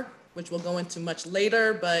bottler, which we'll go into much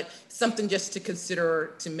later, but something just to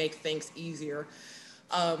consider to make things easier.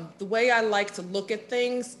 The way I like to look at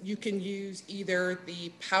things, you can use either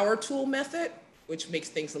the power tool method, which makes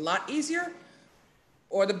things a lot easier,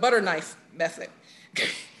 or the butter knife method.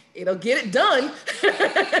 It'll get it done,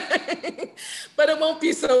 but it won't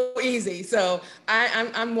be so easy. So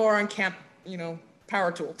I'm more on camp,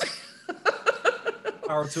 power tool.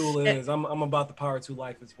 Power tool is. I'm about the power tool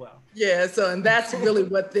life as well. Yeah, so and that's really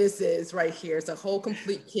what this is right here. It's a whole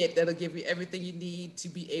complete kit that'll give you everything you need to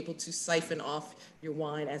be able to siphon off your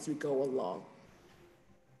wine as we go along.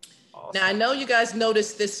 Awesome. Now I know you guys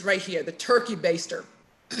noticed this right here, the turkey baster.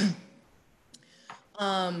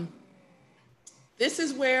 This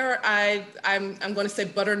is where I'm going to say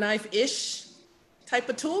butter knife-ish type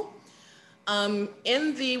of tool.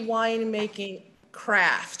 In the winemaking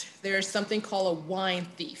craft, there's something called a wine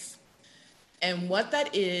thief. And what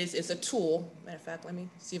that is a tool. Matter of fact, let me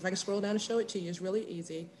see if I can scroll down and show it to you. It's really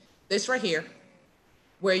easy. This right here,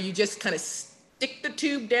 where you just kind of stick the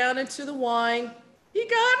tube down into the wine. You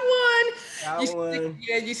got one.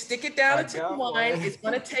 You stick it down into the wine. It's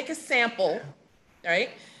going to take a sample,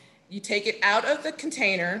 right? You take it out of the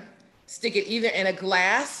container, stick it either in a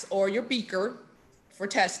glass or your beaker for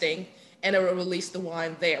testing, and it will release the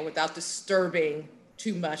wine there without disturbing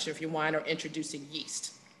too much of your wine or introducing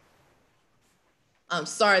yeast. I'm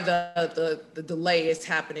sorry, the delay is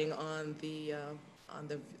happening on the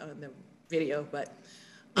video, but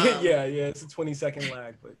yeah, it's a 20-second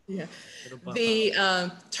lag, but yeah. The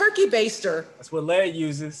turkey baster. That's what Led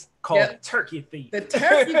uses, called Turkey Thief. The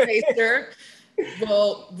turkey baster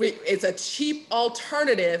it's a cheap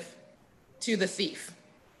alternative to the Theif.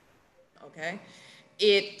 Okay,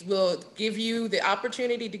 it will give you the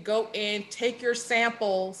opportunity to go in, take your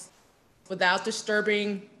samples without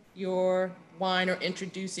disturbing your wine or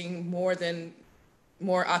introducing more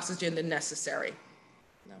oxygen than necessary.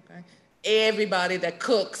 Okay, everybody that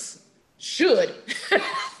cooks should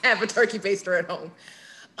have a turkey baster at home.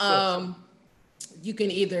 You can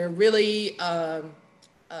either really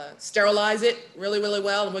sterilize it really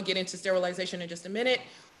well, and we'll get into sterilization in just a minute,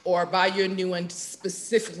 or buy you a new one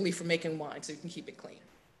specifically for making wine so you can keep it clean.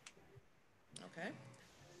 Okay,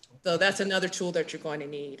 so that's another tool that you're going to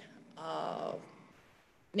need.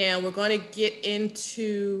 Now we're going to get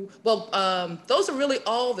into, those are really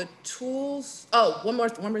all the tools. Oh, one more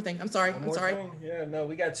thing. I'm sorry. Yeah, no,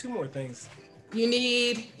 we got two more things. You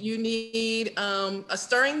need a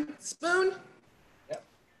stirring spoon. Yep.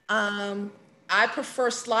 I prefer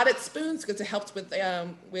slotted spoons because it helps with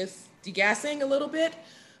degassing a little bit.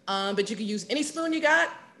 But you can use any spoon you got,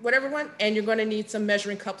 whatever one, and you're going to need some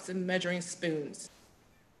measuring cups and measuring spoons.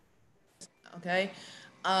 Okay.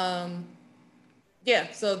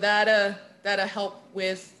 Yeah, so that'll help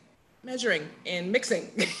with measuring and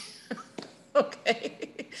mixing.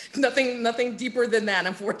 Okay, nothing deeper than that,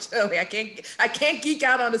 unfortunately. I can't geek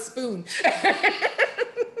out on a spoon.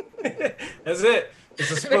 That's it.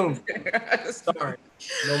 It's a spoon. Sorry,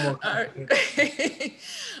 no more. Right.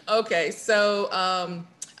 Okay, so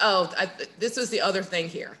this was the other thing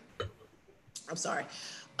here. I'm sorry.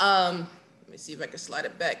 Let me see if I can slide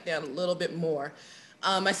it back down a little bit more.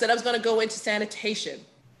 I said I was going to go into sanitation.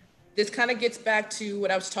 This kind of gets back to what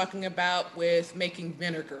I was talking about with making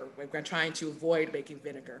vinegar. We're trying to avoid making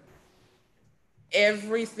vinegar.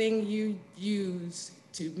 Everything you use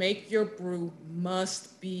to make your brew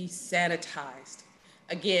must be sanitized.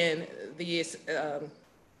 Again, the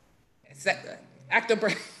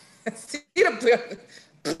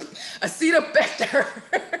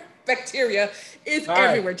bacteria is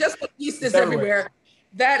everywhere. Just like yeast is everywhere.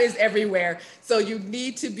 That is everywhere. So you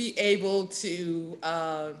need to be able to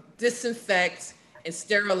disinfect and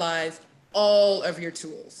sterilize all of your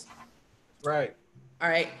tools. Right. All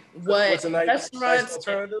right. What's a nice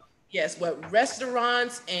alternative? Yes, what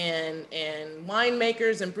restaurants and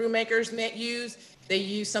winemakers and brew makers use, they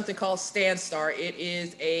use something called Stand Star. It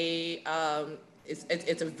is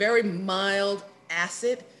it's a very mild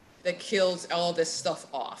acid that kills all this stuff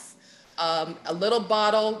off. A little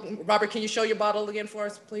bottle. Robert, can you show your bottle again for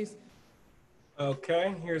us, please?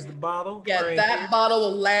 Okay, here's the bottle. Yeah, right that here. Bottle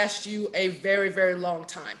will last you a very, very long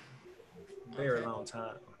time. Very long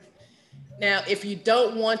time. Now, if you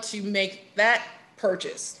don't want to make that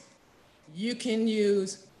purchase, you can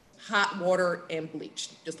use hot water and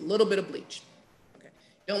bleach, just a little bit of bleach. Okay.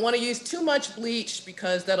 Don't want to use too much bleach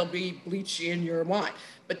because that'll be bleach in your wine,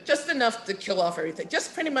 but just enough to kill off everything.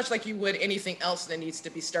 Just pretty much like you would anything else that needs to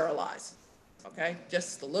be sterilized. Okay,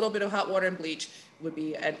 just a little bit of hot water and bleach would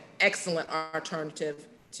be an excellent alternative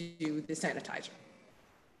to the sanitizer.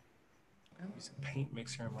 Use a paint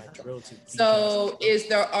mixer in my drill to. So,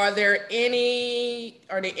 are there any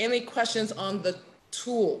questions on the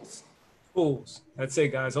tools? Tools. That's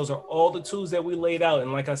it, guys. Those are all the tools that we laid out.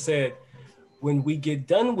 And like I said, when we get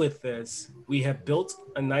done with this, we have built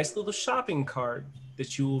a nice little shopping cart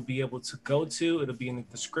that you will be able to go to. It'll be in the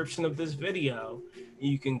description of this video.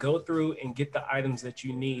 You can go through and get the items that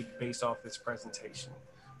you need based off this presentation.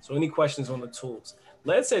 So any questions on the tools?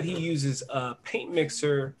 Led said he uses a paint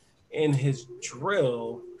mixer in his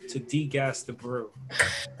drill to degas the brew.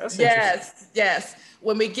 That's interesting. Yes.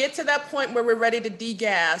 When we get to that point where we're ready to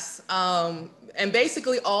degas, and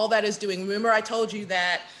basically all that is doing, remember I told you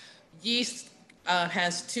that yeast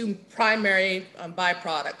has two primary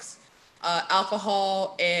byproducts,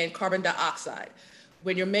 alcohol and carbon dioxide.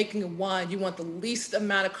 When you're making a wine, you want the least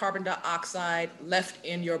amount of carbon dioxide left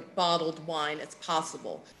in your bottled wine as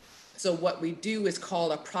possible. So what we do is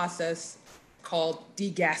called a process called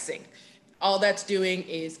degassing. All that's doing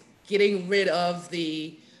is getting rid of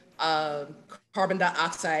the carbon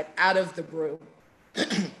dioxide out of the brew,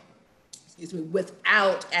 excuse me,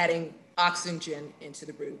 without adding oxygen into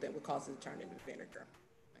the brew that would cause it to turn into vinegar.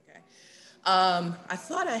 Okay. I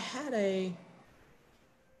thought I had a,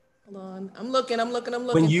 hold on, I'm looking.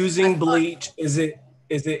 When using bleach, is it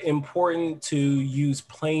important to use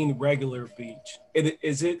plain regular bleach?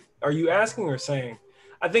 Are you asking or saying?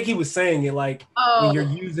 I think he was saying it like when you're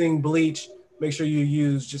using bleach, make sure you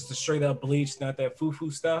use just the straight up bleach, not that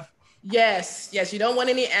foo-foo stuff. Yes, you don't want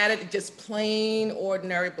any added, just plain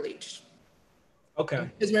ordinary bleach. Okay.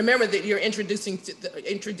 Because remember that you're introducing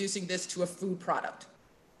this to a food product.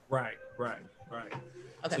 Right.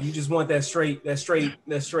 Okay. So you just want that straight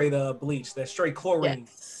bleach, that straight chlorine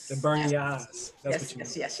that burn your eyes. That's what you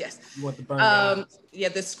want. Yes. You want the burn your eyes. Yeah,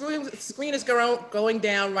 the screen is going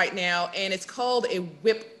down right now, and it's called a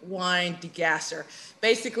whip wine degasser.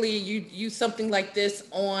 Basically, you use something like this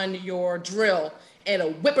on your drill, and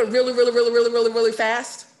it'll whip it really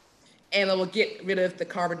fast, and it will get rid of the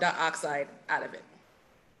carbon dioxide out of it.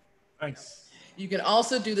 Nice. You can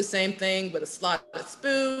also do the same thing with a slotted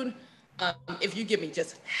spoon. If you give me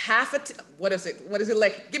just half what is it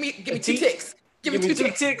like? Give me 2 ticks. Give me 2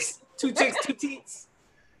 ticks. 2 ticks, 2 teats.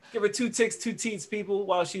 Give her 2 ticks, 2 teats, people,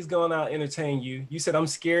 while she's going out entertain you. You said I'm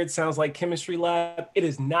scared. Sounds like chemistry lab. It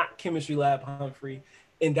is not chemistry lab, Humphrey.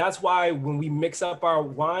 And that's why when we mix up our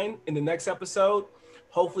wine in the next episode,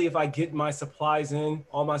 hopefully if I get all my supplies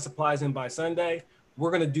in by Sunday,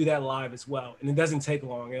 we're going to do that live as well. And it doesn't take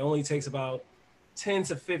long. It only takes about 10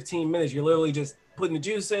 to 15 minutes. You're literally just putting the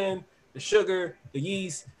juice in, the sugar, the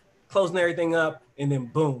yeast, closing everything up, and then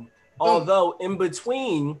boom. Although in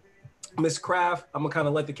between, MsKraft, I'm gonna kind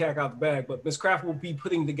of let the cat out the bag, but MsKraft will be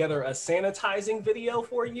putting together a sanitizing video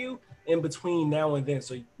for you in between now and then.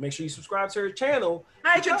 So make sure you subscribe to her channel.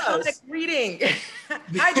 Hydrometer reading.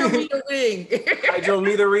 Hydrometer reading.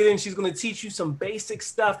 Hydrometer reading. She's gonna teach you some basic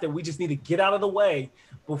stuff that we just need to get out of the way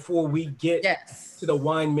before we get to the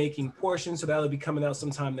winemaking portion. So that'll be coming out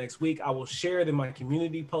sometime next week. I will share it in my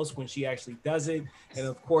community post when she actually does it. And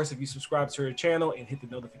of course, if you subscribe to her channel and hit the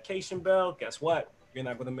notification bell, guess what? You're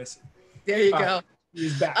not going to miss it. There you go.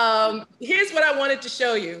 He's back. Here's what I wanted to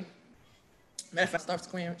show you. Matter of fact, start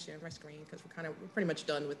sharing my screen because we're pretty much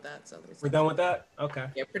done with that. So we're done with that? Okay.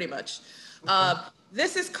 Yeah, pretty much. Okay.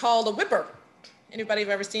 This is called a whipper. Anybody have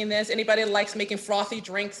ever seen this? Anybody that likes making frothy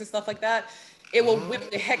drinks and stuff like that? It will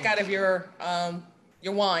whip the heck out of your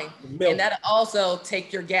wine. And that'll also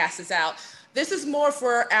take your gases out. This is more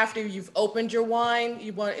for after you've opened your wine.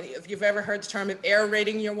 If you've ever heard the term of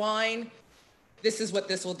aerating your wine, this is what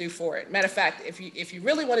this will do for it. Matter of fact, if you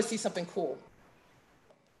really want to see something cool,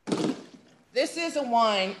 this is a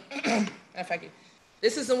wine.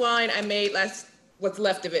 This is a wine I made what's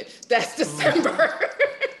left of it. That's December.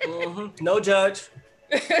 No judge.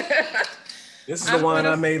 This is the wine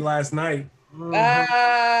I made last night.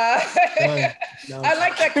 I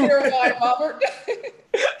like that clear wine, Robert.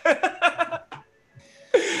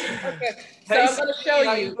 Okay, so I'm going to show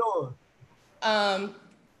you.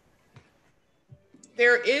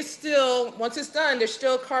 There is still, once it's done, there's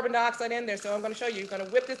still carbon dioxide in there. So I'm going to show you. You're going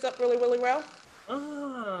to whip this up really well.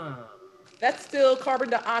 That's still carbon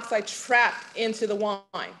dioxide trapped into the wine.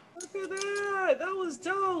 Look at that. That was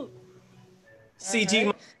dope. CG,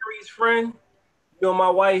 my Aries friend. You and my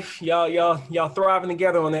wife, y'all thriving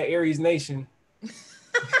together on that Aries nation.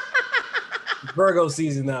 Virgo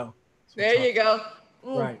season now. There you go.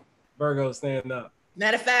 Right. Virgo stand up.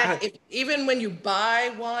 Matter of fact, even when you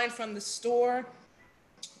buy wine from the store,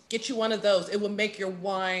 get you one of those. It will make your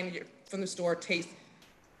wine from the store taste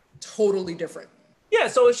totally different. Yeah,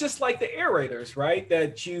 so it's just like the aerators, right?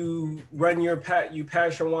 That you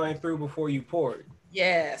pass your wine through before you pour it.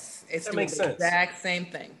 Yes, it's that makes sense. Exact same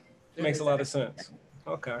thing. Makes a lot of sense.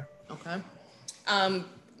 Okay.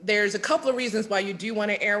 There's a couple of reasons why you do want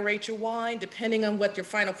to aerate your wine, depending on what your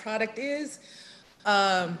final product is.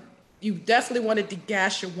 You definitely want to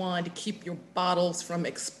degas your wine to keep your bottles from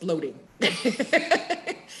exploding. We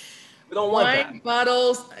don't want wine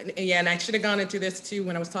bottles, and I should have gone into this too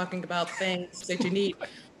when I was talking about things that you need.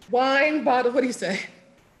 Wine bottle, what do you say?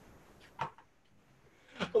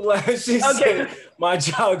 She said, my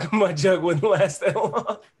jug wouldn't last that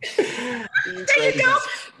long. There you go.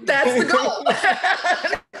 That's the goal.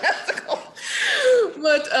 That's the goal.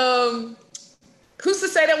 But who's to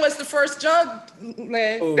say that was the first jug,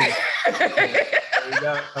 man? Ooh. There you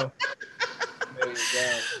go. There you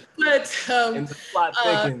go. But and the plot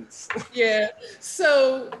thickens. Yeah.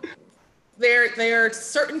 So there are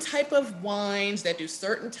certain type of wines that do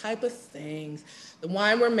certain type of things. The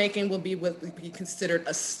wine we're making will be what would be considered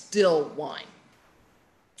a still wine.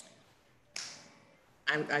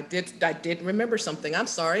 I did remember something. I'm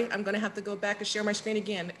sorry. I'm going to have to go back and share my screen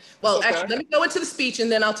again. Well, okay. Actually, let me go into the speech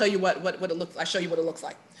and then I'll tell you what it looks. I'll show you what it looks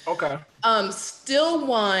like. Okay. Still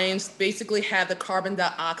wines basically have the carbon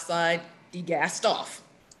dioxide degassed off,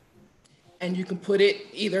 and you can put it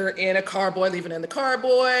either in a carboy, leave it in the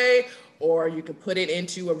carboy, or you can put it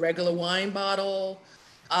into a regular wine bottle.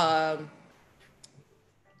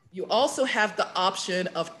 You also have the option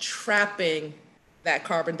of trapping that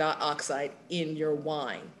carbon dioxide in your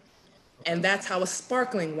wine. And that's how a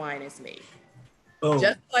sparkling wine is made. Boom.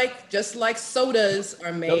 Just like sodas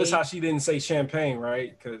are made. Notice how she didn't say champagne,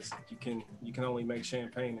 right? Because you can only make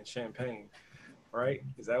champagne and champagne, right?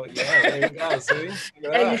 Is that what? Yeah, there you go. See?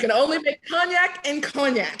 And you can only make cognac and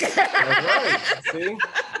cognac. That's right. See?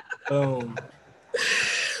 Boom.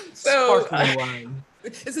 So, sparkling wine.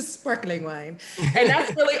 It's a sparkling wine. And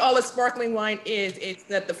that's really all a sparkling wine is. It's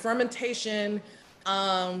that the fermentation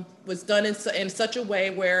was done in such a way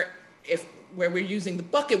where we're using the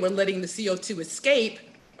bucket, we're letting the CO2 escape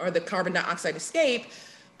or the carbon dioxide escape.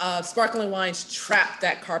 Sparkling wines trap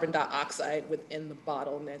that carbon dioxide within the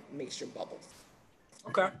bottle and that makes your bubbles.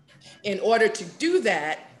 Okay. In order to do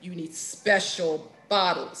that, you need special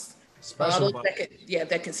bottles. Bottles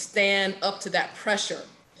that can stand up to that pressure.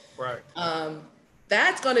 Right.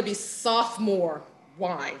 That's going to be sophomore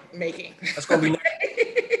wine making. That's going to be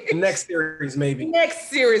the next series, maybe. Next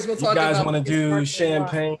series, we'll talk about. You guys want to do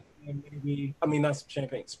champagne? Maybe, I mean, not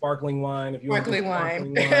champagne, sparkling wine. If you want to do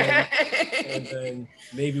sparkling wine. And then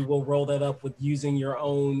maybe we'll roll that up with using your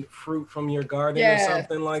own fruit from your garden or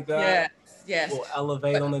something like that. Yes. We'll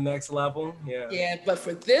elevate on the next level. Yeah. Yeah, but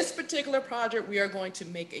for this particular project, we are going to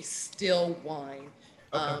make a still wine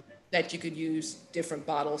that you could use different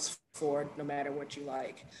bottles for no matter what you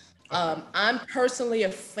like. I'm personally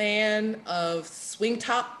a fan of swing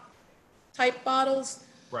top type bottles.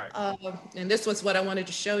 Right. And this was what I wanted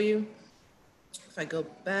to show you. If I go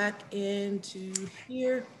back into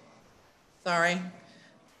here, sorry.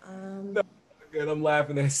 No, good. I'm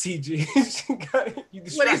laughing at CG. What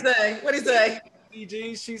do you say? What do you say?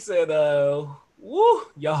 CG, she said, woo,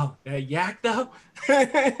 y'all, that yak though.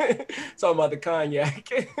 Talking about the cognac.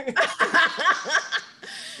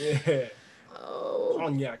 Yeah. Oh.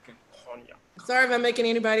 Cognac. Sorry if I'm making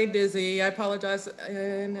anybody dizzy. I apologize.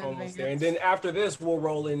 Almost there. And then after this, we'll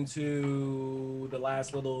roll into the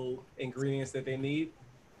last little ingredients that they need.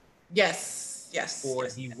 Yes. For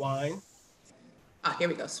the wine. Here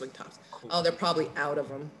we go. Swing tops. Cool. Oh, they're probably out of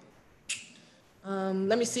them.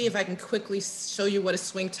 Let me see if I can quickly show you what a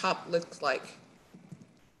swing top looks like.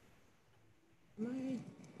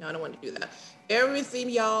 No, I don't want to do that. Everything,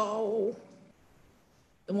 y'all.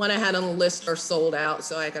 The one I had on the list are sold out,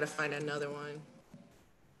 so I got to find another one.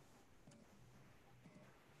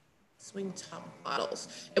 Swing top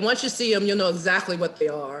bottles. And once you see them, you'll know exactly what they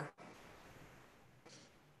are.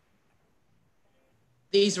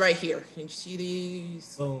 These right here. Can you see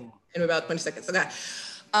these? Boom. In about 20 seconds. Okay.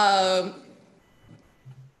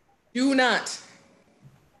 Do not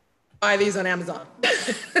buy these on Amazon.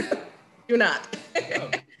 Do not.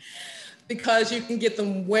 Because you can get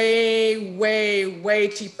them way, way, way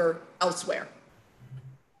cheaper elsewhere.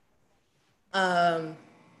 The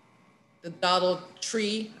Donald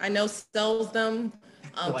Tree, I know, sells them.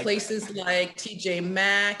 Places like TJ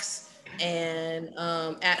Maxx and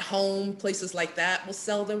At Home, places like that will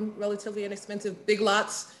sell them relatively inexpensive. Big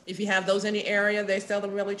Lots, if you have those in the area, they sell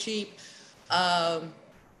them really cheap.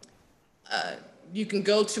 You can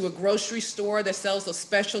go to a grocery store that sells those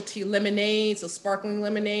specialty lemonades, those sparkling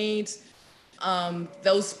lemonades.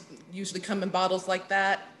 Those usually come in bottles like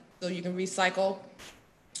that, so you can recycle.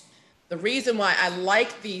 The reason why I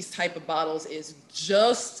like these type of bottles is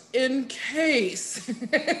just in case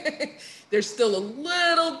there's still a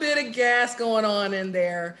little bit of gas going on in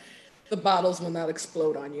there, the bottles will not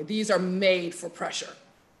explode on you. These are made for pressure.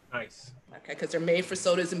 Nice. Okay, because they're made for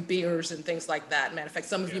sodas and beers and things like that. Matter of fact,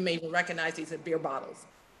 some of you may even recognize these as beer bottles,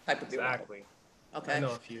 type of beer bottle. Exactly. Okay. I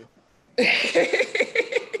know a few.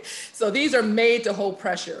 So these are made to hold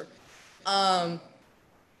pressure.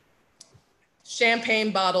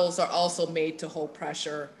 Champagne bottles are also made to hold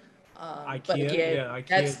pressure. But again, IKEA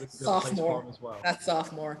that's is a good place for sophomore. them as well. That's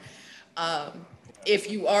sophomore. If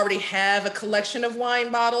you already have a collection of wine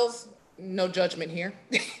bottles, no judgment here.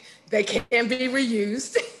 They can be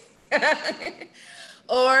reused.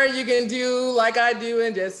 Or you can do like I do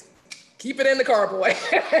and just keep it in the carboy.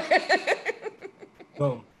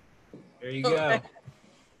 Boom. There you Okay.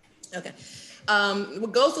 go. Okay.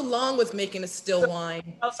 What goes along with making a still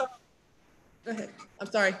wine? Outside. Go ahead. I'm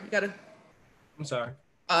sorry. You gotta. I'm sorry.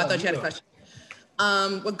 I No, thought you had a go. question.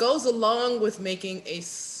 What goes along with making a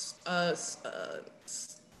still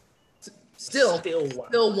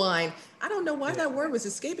wine? I don't know why that word was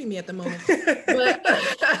escaping me at the moment, but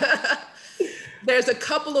there's a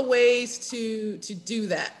couple of ways to do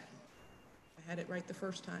that. I had it right the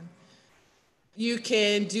first time. You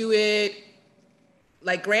can do it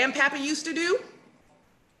like Grandpapa used to do,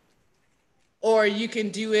 or you can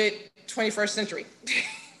do it 21st century.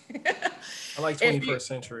 I like 21st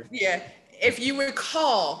century. Yeah, if you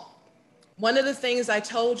recall, one of the things I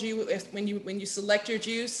told you is when you select your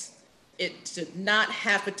juice, it should not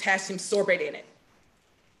have potassium sorbate in it.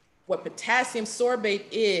 What potassium sorbate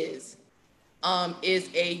is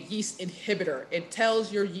a yeast inhibitor. It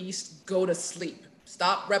tells your yeast, go to sleep.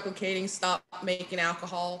 Stop replicating, stop making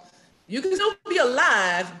alcohol. You can still be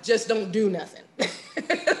alive, just don't do nothing.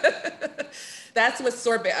 That's what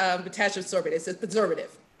potassium sorbate is. It's a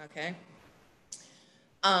preservative, okay?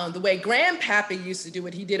 The way Grandpapa used to do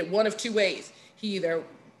it, he did it one of two ways. He either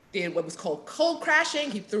did what was called cold crashing.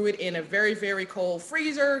 He threw it in a very, very cold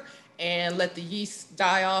freezer and let the yeast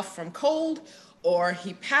die off from cold, or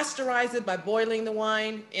he pasteurized it by boiling the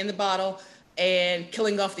wine in the bottle and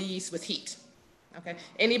killing off the yeast with heat. Okay.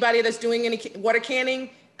 Anybody that's doing any water canning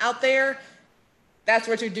out there, that's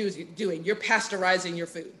what you're doing. You're pasteurizing your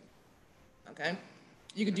food. Okay.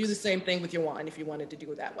 You could do the same thing with your wine if you wanted to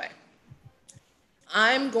do it that way.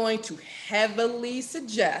 I'm going to heavily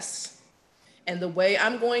suggest, and the way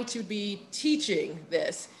I'm going to be teaching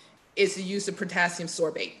this is the use of potassium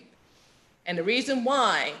sorbate. And the reason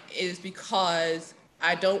why is because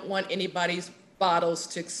I don't want anybody's bottles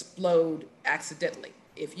to explode accidentally.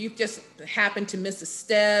 If you just happen to miss a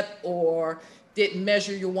step or didn't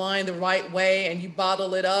measure your wine the right way and you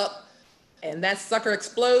bottle it up and that sucker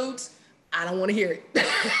explodes, I don't want to hear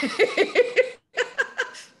it.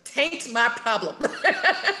 Taints my problem.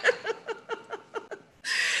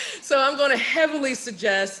 So I'm going to heavily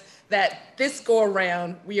suggest that this go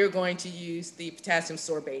around, we are going to use the potassium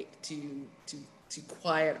sorbate to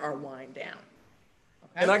quiet our wine down.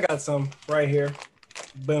 Okay? And I got some right here.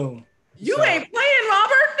 Boom. You ain't playing,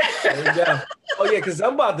 Robert. There you go. Oh yeah, because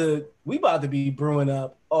we about to be brewing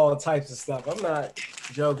up all types of stuff. I'm not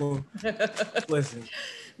joking. Listen.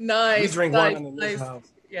 Nice. We drink wine in this house.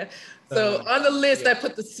 Yeah. So on the list, I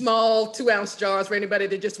put the small 2-ounce jars for anybody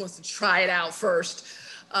that just wants to try it out first.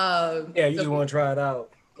 Yeah, you just want to try it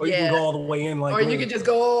out. Or you can go all the way in like or you can just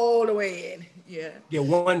go all the way in. Yeah. Yeah,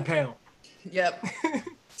 1 pound. Yep.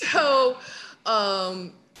 So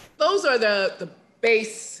those are the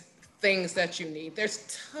base things that you need.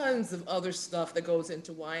 There's tons of other stuff that goes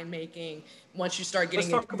into winemaking once you start getting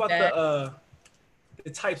Let's talk about that. the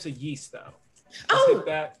types of yeast though.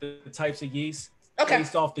 The types of yeast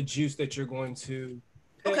based off the juice that you're going to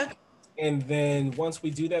pick. Okay. And then once we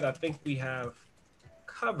do that, I think we have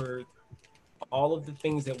covered all of the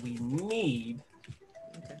things that we need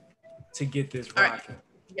to get this rocking. Right.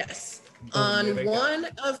 Yes. On one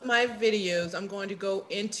of my videos, I'm going to go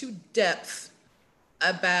into depth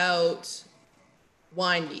about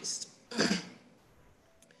wine yeast.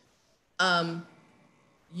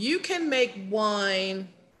 You can make wine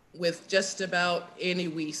with just about any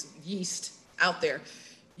yeast out there.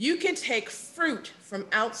 You can take fruit from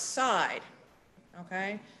outside,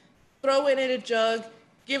 okay? Throw it in a jug,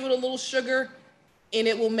 give it a little sugar, and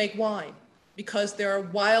it will make wine because there are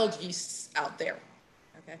wild yeasts out there,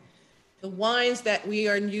 okay? The wines that we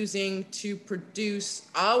are using to produce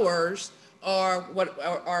ours are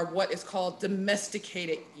what is called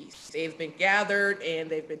domesticated yeast. They've been gathered and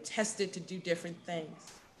they've been tested to do different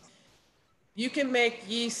things. You can make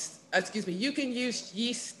you can use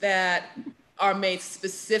yeast that are made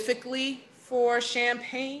specifically for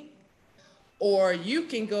champagne, or you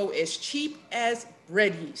can go as cheap as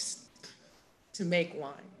bread yeast to make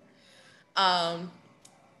wine.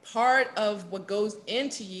 Part of what goes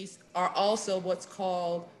into yeast are also what's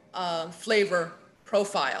called flavor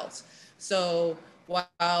profiles. So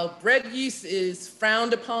while bread yeast is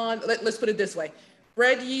frowned upon, let's put it this way.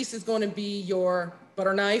 Bread yeast is going to be your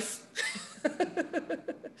butter knife.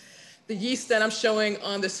 The yeast that I'm showing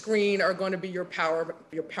on the screen are going to be your power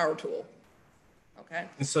tool. Okay.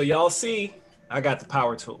 And so y'all see, I got the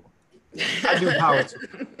power tool. I do power tool.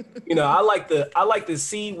 You know, I like to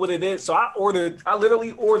see what it is. So I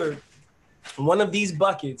literally ordered one of these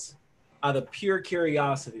buckets out of pure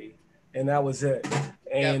curiosity, and that was it.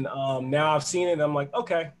 And now I've seen it, and I'm like,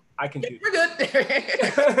 okay, I can do We're good.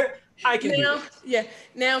 I can do it. Yeah.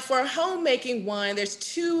 Now for homemaking wine, there's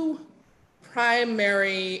two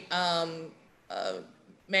primary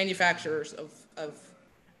manufacturers of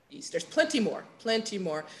yeast. There's plenty more,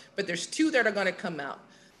 but there's two that are going to come out: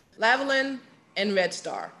 Lavallin and Red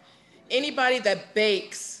Star. Anybody that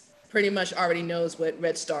bakes pretty much already knows what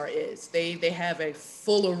Red Star is. They have a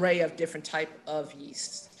full array of different type of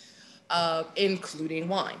yeasts, including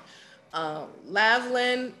wine.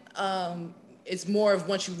 Lavallin is more of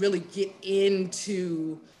once you really get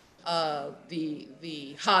into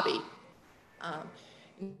the hobby.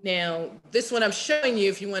 Now, this one I'm showing you,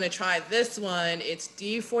 if you want to try this one, it's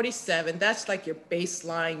D47. That's like your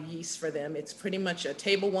baseline yeast for them. It's pretty much a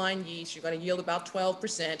table wine yeast. You're going to yield about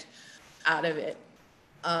 12% out of it.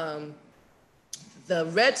 The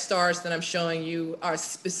Red Stars that I'm showing you are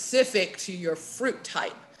specific to your fruit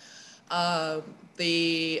type.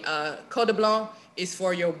 The Côte de Blanc is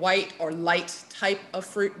for your white or light type of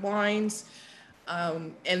fruit wines.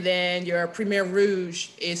 And then your Premier Rouge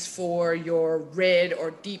is for your red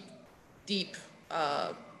or deep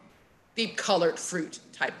colored fruit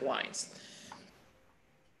type wines.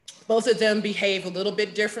 Both of them behave a little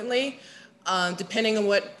bit differently. Depending on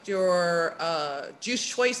what your juice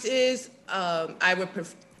choice is,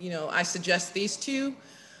 I suggest these two.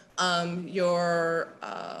 Your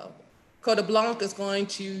Côte de Blanc is going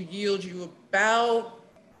to yield you about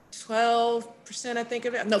 12%, I think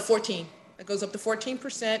of it. No, 14. It goes up to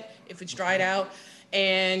 14% if it's dried out.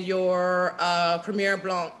 And your Premier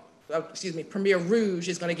Rouge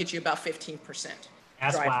is going to get you about 15%.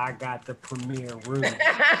 That's why I got the Premier Rouge.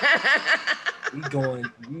 we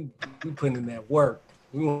putting in that work.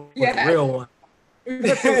 We want the real one.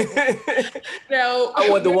 Now, I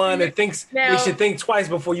want the one that thinks you should think twice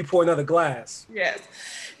before you pour another glass. Yes.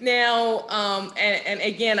 Now, and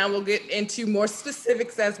again, I will get into more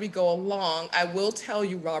specifics as we go along. I will tell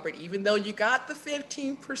you, Robert, even though you got the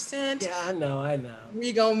 15%. Yeah, I know.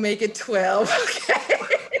 We gonna make it 12, okay?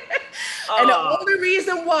 And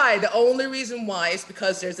the only reason why is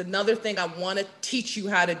because there's another thing I want to teach you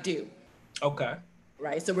how to do. Okay.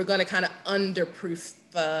 Right, so we're gonna kind of underproof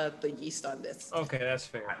the yeast on this. Okay, that's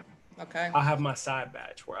fair. Okay. I'll have my side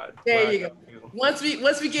batch where I. There you go. Once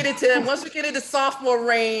we get into sophomore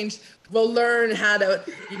range, we'll learn how to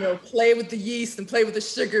play with the yeast and play with the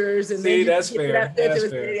sugars. And see, that's fair. That's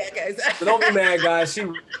fair. So don't be mad, guys. She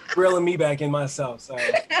reeling me back in myself. So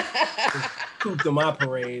pooped on my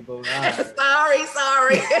parade, but sorry.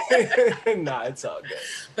 Nah, it's all good.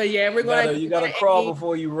 But yeah, we're going. You gotta crawl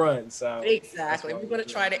before you run. So exactly, we're going to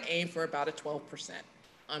try to aim for about a 12%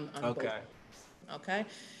 on okay. Both. Okay.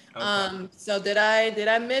 So did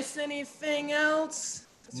I miss anything else?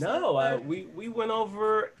 No, we went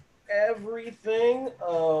over everything.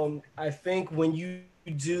 I think when you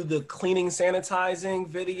do the cleaning sanitizing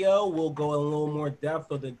video, we'll go a little more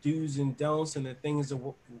depth of the do's and don'ts and the things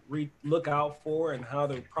to look out for and how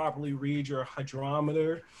to properly read your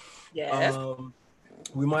hydrometer. Yes.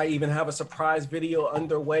 We might even have a surprise video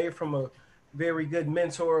underway from a very good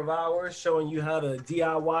mentor of ours showing you how to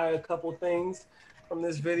DIY a couple things from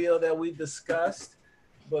this video that we discussed.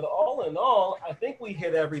 But all in all, I think we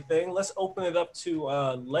hit everything. Let's open it up to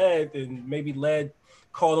Led, and maybe Led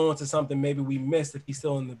called on to something maybe we missed if he's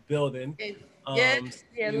still in the building. Led,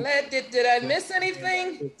 did I miss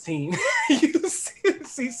anything? 15. You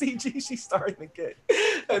see CG, she's starting to get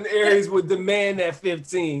an Aries would demand that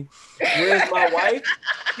 15. Where's my wife?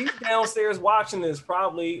 She's downstairs watching this,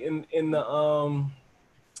 probably in the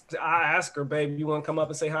I asked her, babe, you want to come up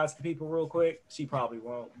and say hi to the people real quick? She probably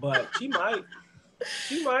won't, but she might.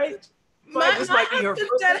 This might be her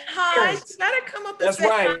first hi. She better come up and That's say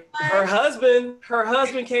right. Hi. Her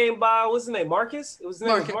husband came by. What's his name? Marcus? It was his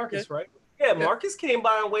name was Marcus, right? Yeah, Marcus came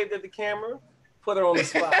by and waved at the camera, put her on the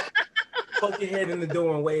spot. Poke your head in the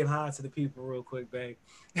door and wave hi to the people real quick, babe.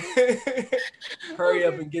 Hurry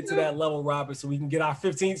up and get to that level, Robert, so we can get our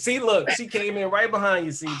 15. See, look, she came in right behind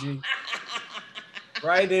you, CG.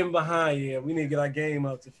 Right in behind you. We need to get our game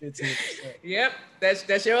up to 15%. Yep,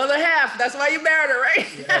 that's your other half. That's why you married her, right?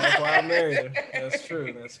 Yeah, that's why I married her. That's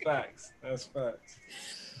true. That's facts.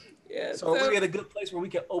 Yeah. So are we at a good place where we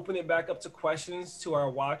can open it back up to questions to our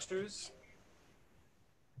watchers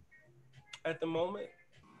at the moment?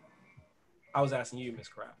 I was asking you,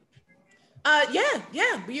 MsKraft.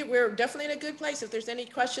 We're definitely in a good place. If there's any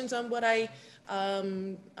questions on what I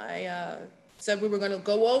said we were going to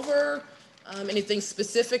go over. Anything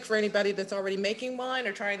specific for anybody that's already making wine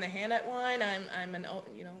or trying their hand at wine?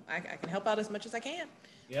 I can help out as much as I can.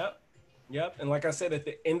 Yep. And like I said, at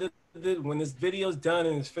the end of when this video's done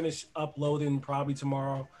and it's finished uploading, probably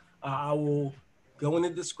tomorrow, I will go in the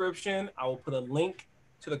description. I will put a link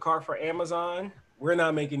to the cart for Amazon. We're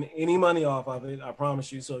not making any money off of it, I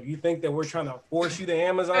promise you. So if you think that we're trying to force you to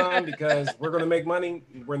Amazon because we're going to make money,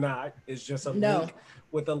 we're not. It's just a link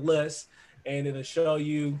with a list, and it'll show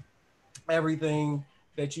you everything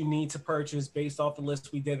that you need to purchase based off the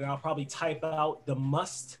list we did. And I'll probably type out the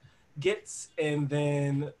must gets and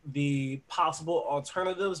then the possible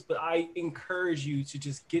alternatives. But I encourage you to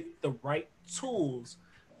just get the right tools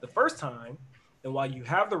the first time. And while you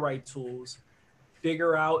have the right tools,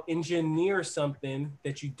 figure out, engineer something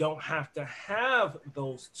that you don't have to have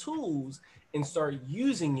those tools and start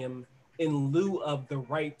using them in lieu of the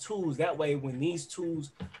right tools. That way, when these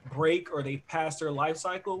tools break or they pass their life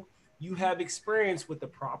cycle, you have experience with the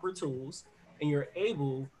proper tools and you're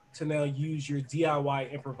able to now use your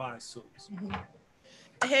DIY improvised tools. Mm-hmm.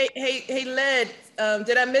 Hey, Led,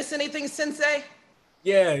 did I miss anything, Sensei?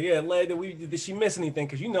 Yeah, Led, did she miss anything?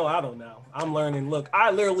 Because I don't know. I'm learning. Look, I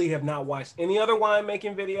literally have not watched any other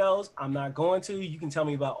winemaking videos. I'm not going to. You can tell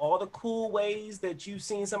me about all the cool ways that you've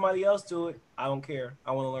seen somebody else do it. I don't care. I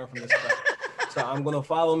want to learn from this stuff. So I'm going to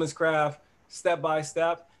follow MsKraft step by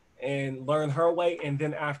step and learn her way. And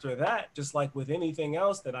then after that, just like with anything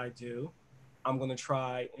else that I do, I'm going to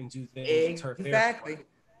try and do things her favorite way.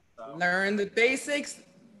 So. Learn the basics,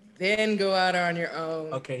 then go out on your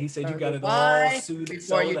own. Okay, he said you got it all suited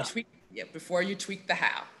before you tweak the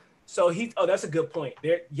how. So that's a good point.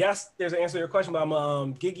 There's an answer to your question, but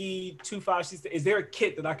I'm Giggy25. Is there a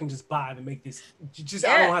kit that I can just buy to make this?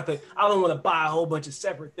 I don't want to buy a whole bunch of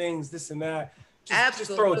separate things, this and that.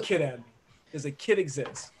 Just throw a kit at me. Does a kit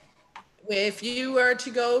exist? If you were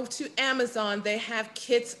to go to Amazon, they have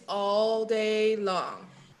kits all day long.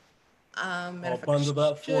 All bundled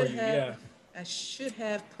up for you, yeah. I should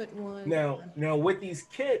have put one. Now with these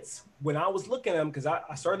kits, when I was looking at them, because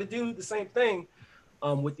I started to do the same thing,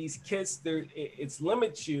 with these kits, it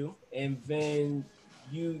limits you, and then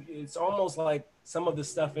it's almost like some of the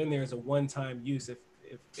stuff in there is a one-time use,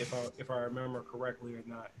 if I remember correctly or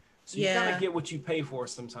not. So you gotta get what you pay for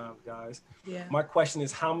sometimes, guys. Yeah. My question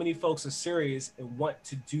is, how many folks are serious and want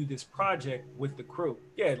to do this project with the crew?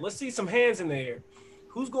 Yeah, let's see some hands in the air.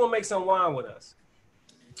 Who's gonna make some wine with us?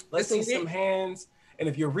 Let's see some hands. And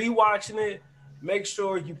if you're rewatching it, make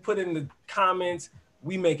sure you put in the comments,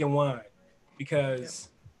 we making wine, because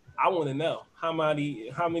I want to know how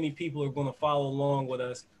many people are going to follow along with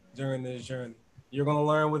us during this journey. You're going to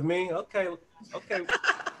learn with me? Okay,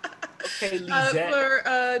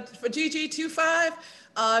 Lizette. For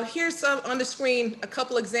GG25, here's some on the screen, a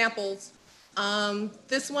couple examples.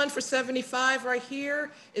 This one for 75 right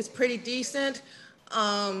here is pretty decent.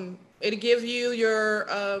 It'll give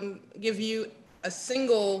you a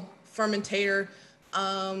single fermentator,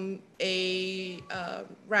 a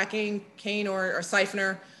racking cane or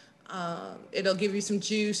siphoner. It'll give you some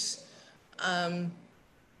juice, and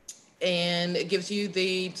it gives you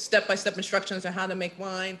the step-by-step instructions on how to make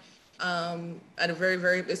wine. At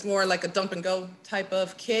a it's more like a dump and go type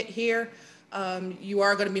of kit here. You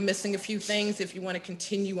are going to be missing a few things if you want to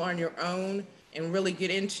continue on your own and really get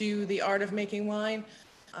into the art of making wine.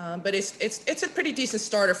 But it's a pretty decent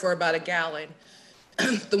starter for about a gallon.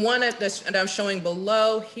 The one that I'm showing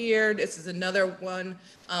below here, this is another one.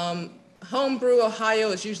 Homebrew Ohio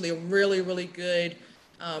is usually a really, really good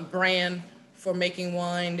brand for making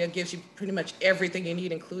wine. That gives you pretty much everything you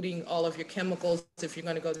need, including all of your chemicals if you're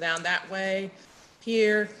going to go down that way.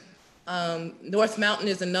 Here, North Mountain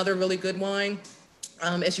is another really good wine.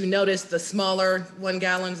 As you notice, the smaller 1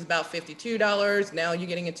 gallon is about $52. Now you're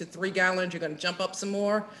getting into 3 gallons, you're going to jump up some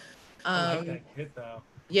more.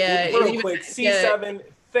 Yeah. Real quick, C7,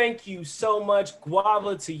 thank you so much.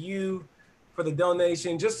 Guava to you for the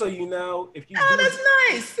donation. Just so you know, if you that's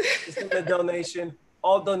nice. Send a donation,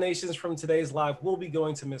 all donations from today's live will be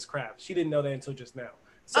going to MsKraft. She didn't know that until just now.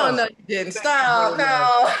 So, no, you didn't. Stop.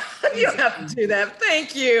 No, you don't have to do that.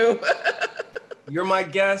 Thank you. You're my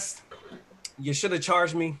guest. You should have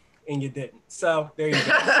charged me, and you didn't. So there you go.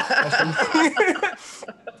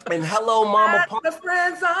 And hello, Mama Palmer.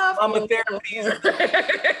 Mama Therapy.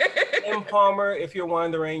 M. Palmer, if you're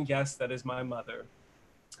wondering, yes, that is my mother.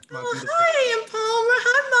 Hi, M. Palmer.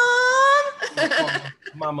 Hi, Mom.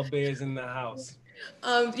 Mama Bear's in the house.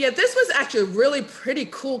 This was actually a really pretty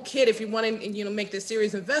cool kit. If you want to, make this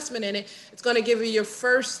serious investment in it, it's going to give you your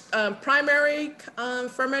first primary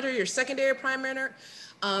fermenter, your secondary fermenter.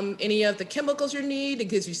 any of the chemicals you need. It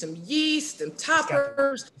gives you some yeast and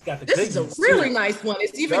toppers. It's got the This good is a yeast, really too. nice one.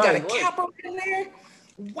 It's even got a Very capper in there.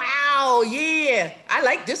 Wow, yeah. I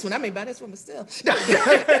like this one. I may buy this one, but still.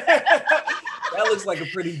 That looks like a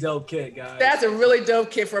pretty dope kit, guys. That's a really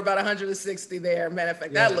dope kit for about 160 there. Matter of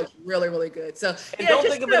fact, that looks really, really good. So, and don't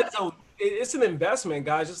think of it as it's an investment,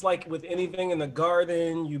 guys. Just like with anything in the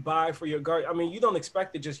garden you buy for your garden. I mean, you don't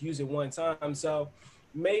expect to just use it one time. So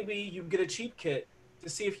maybe you get a cheap kit to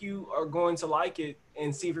see if you are going to like it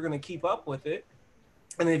and see if you're going to keep up with it.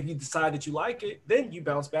 And if you decide that you like it, then you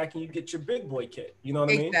bounce back and you get your big boy kit. You know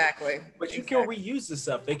what I mean? Exactly. But you can reuse this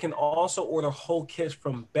stuff. They can also order whole kits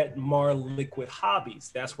from Betmar Liquid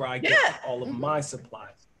Hobbies. That's where I get all of my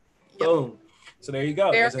supplies. Boom. So there you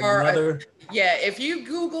go. There's another. If you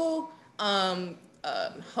Google homemade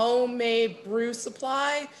brew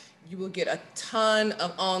supply, you will get a ton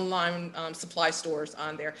of online supply stores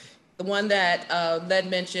on there. The one that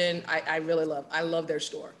Led mentioned, I really love. I love their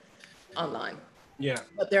store online. Yeah.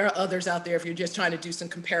 But there are others out there if you're just trying to do some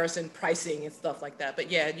comparison pricing and stuff like that.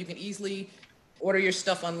 But yeah, you can easily order your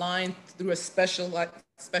stuff online through a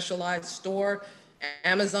specialized store.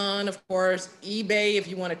 Amazon, of course, eBay, if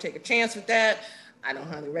you want to take a chance with that. I don't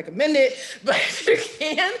highly recommend it, but if you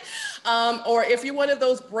can. Or if you're one of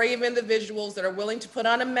those brave individuals that are willing to put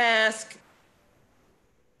on a mask.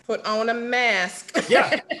 Yeah, put on a mask.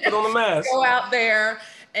 Go out there.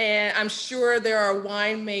 And I'm sure there are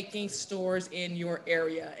winemaking stores in your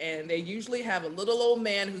area, and they usually have a little old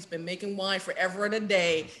man who's been making wine forever and a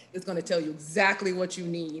day is going to tell you exactly what you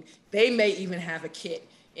need. They may even have a kit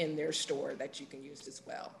in their store that you can use as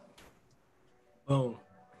well. Boom.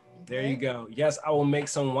 There you go. Yes, I will make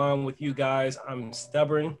some wine with you guys. I'm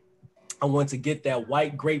stubborn. I want to get that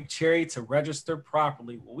white grape cherry to register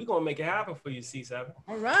properly. Well, we're gonna make it happen for you, C7.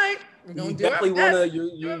 All right, we're gonna do definitely wanna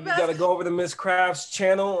you gotta go over to MsKraft's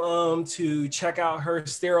channel to check out her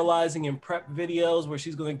sterilizing and prep videos where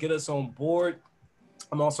she's gonna get us on board.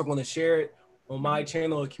 I'm also gonna share it on my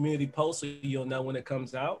channel, a community post, so you'll know when it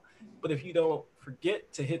comes out. But if you don't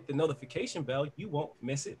forget to hit the notification bell, you won't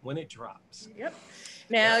miss it when it drops. Yep.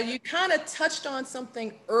 Now, you kind of touched on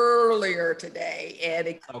something earlier today, and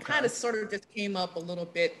it kind of sort of just came up a little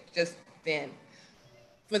bit just then.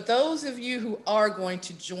 For those of you who are going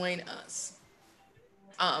to join us,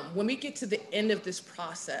 when we get to the end of this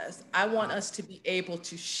process, I want us to be able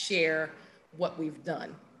to share what we've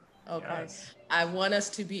done, okay? Yes. I want us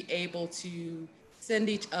to be able to send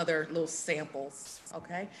each other little samples,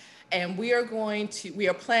 okay? And we are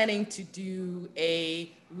planning to do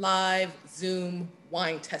a live Zoom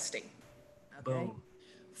wine testing, okay? Boom.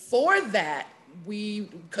 For that,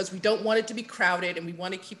 because we don't want it to be crowded and we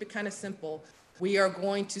want to keep it kind of simple, we are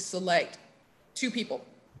going to select 2 people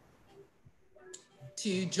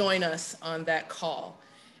to join us on that call.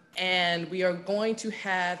 And we are going to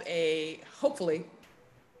have hopefully,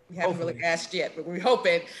 we haven't really asked yet, but we're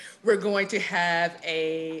hoping we're going to have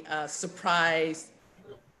a surprise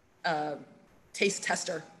taste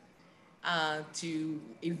tester to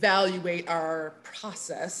evaluate our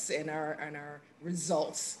process and our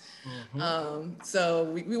results. Mm-hmm. So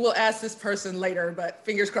we will ask this person later, but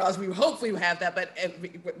fingers crossed, we hope we have that, but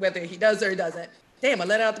whether he does or he doesn't, damn, I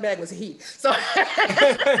let it out the bag, was a he. So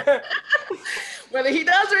whether he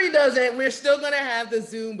does or he doesn't, we're still gonna have the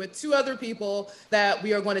Zoom with 2 other people that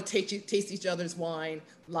we are gonna taste each other's wine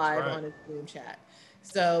live on a Zoom chat.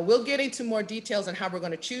 So we'll get into more details on how we're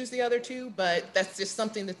going to choose the other 2, but that's just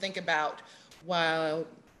something to think about while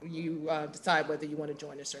you decide whether you want to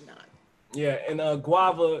join us or not. Yeah, and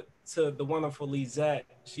guava to the wonderful Lizette.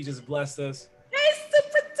 She just blessed us. Hey,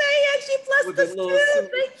 Super Taya, she blessed us too.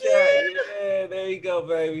 Thank you. Yeah, there you go,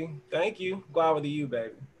 baby. Thank you. Guava to you,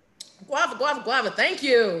 baby. Guava, thank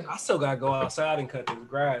you. I still got to go outside and cut this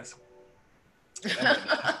grass.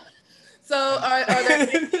 So are there...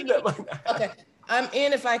 Okay. I'm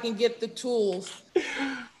in if I can get the tools.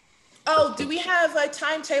 Oh, do we have a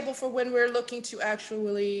timetable for when we're looking to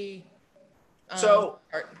actually?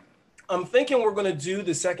 I'm thinking we're going to do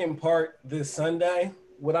the second part this Sunday.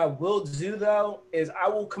 What I will do though is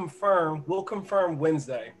we'll confirm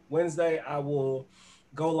Wednesday. Wednesday, I will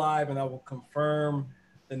go live and I will confirm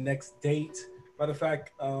the next date. Matter of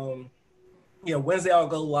fact, Wednesday I'll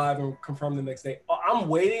go live and confirm the next day. I'm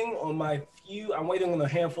waiting on a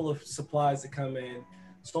handful of supplies to come in.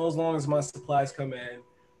 So as long as my supplies come in,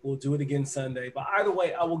 we'll do it again Sunday. But either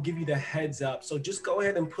way, I will give you the heads up. So just go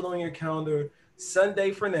ahead and put on your calendar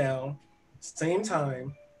Sunday for now, same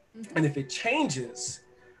time. And if it changes,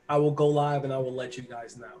 I will go live and I will let you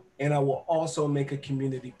guys know. And I will also make a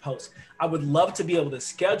community post. I would love to be able to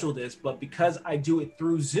schedule this, but because I do it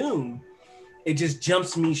through Zoom, it just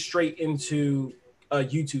jumps me straight into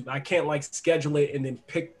YouTube. I can't like schedule it and then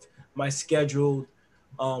pick my scheduled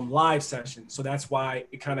live session. So that's why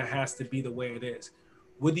it kind of has to be the way it is.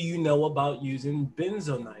 What do you know about using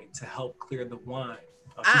benzoate to help clear the wine?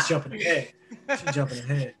 Oh, she's jumping ahead. She's jumping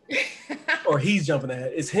ahead. Or he's jumping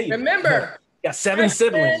ahead. It's he. Remember, got 7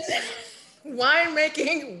 siblings.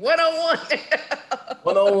 Winemaking 101.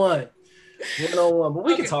 101. 101. But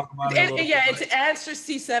we can talk about it a little bit. And to answer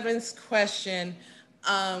C7's question,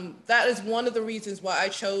 that is one of the reasons why I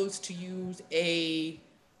chose to use a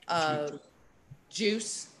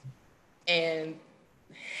juice and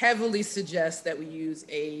heavily suggest that we use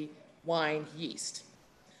a wine yeast.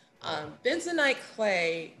 Bentonite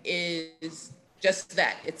clay is just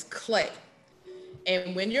that, it's clay.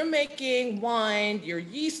 And when you're making wine, your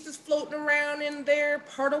yeast is floating around in there,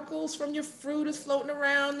 particles from your fruit is floating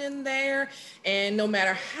around in there, and no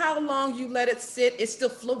matter how long you let it sit, it still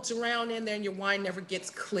floats around in there and your wine never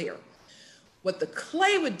gets clear. What the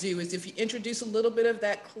clay would do is if you introduce a little bit of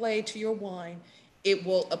that clay to your wine, it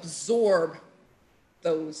will absorb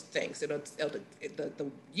those things.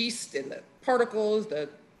 The yeast and the particles, the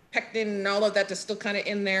pectin and all of that that's still kind of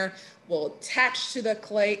in there will attach to the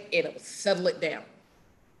clay and it will settle it down.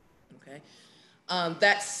 Okay,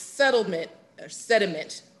 that settlement or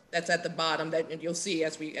sediment that's at the bottom that you'll see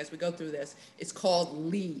as we go through this, it's called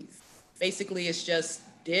lees. Basically, it's just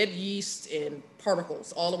dead yeast and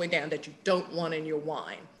particles all the way down that you don't want in your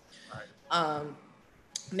wine. Right.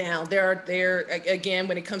 Now, there again,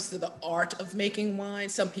 when it comes to the art of making wine,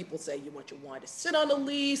 some people say you want your wine to sit on the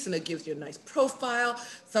lees and it gives you a nice profile.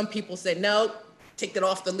 Some people say, no, take it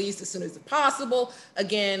off the lees as soon as possible.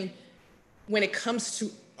 Again, when it comes to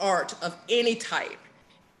art of any type,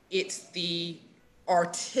 it's the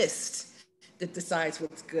artist that decides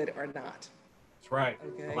what's good or not. That's right.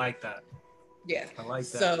 Okay. I like that. Yeah. I like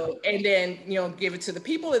that. So, and then, give it to the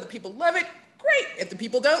people. If the people love it, great. If the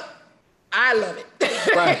people don't, I love it.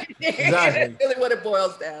 Right. Exactly. That's really what it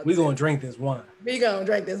boils down to. We're going to drink this wine. Okay.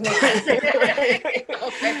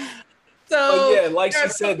 So, but yeah, like she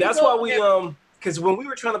said, that's why we, because when we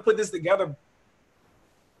were trying to put this together,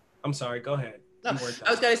 I'm sorry, go ahead. No,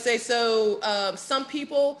 I was going to say, so some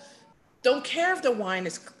people don't care if the wine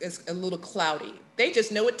is a little cloudy. They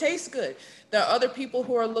just know it tastes good. There are other people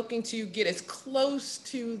who are looking to get as close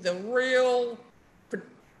to the real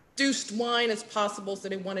produced wine as possible, so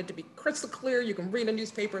they want it to be crystal clear. You can read a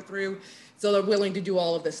newspaper through, so they're willing to do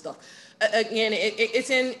all of this stuff. Again,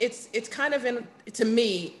 it's kind of in, to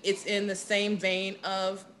me, it's in the same vein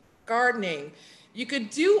of gardening. You could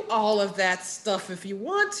do all of that stuff if you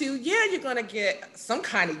want to. Yeah, you're going to get some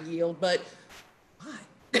kind of yield, but why?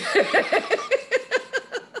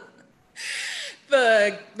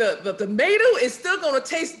 The tomato is still going to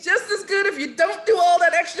taste just as good if you don't do all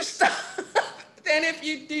that extra stuff. Than if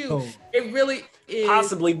you do. It really is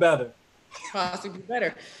possibly better.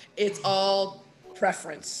 It's all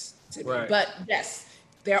preference to me. Right. But yes,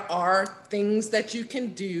 there are things that you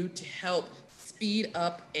can do to help speed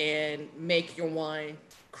up and make your wine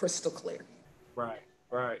crystal clear. Right.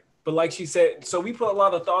 But like she said, so we put a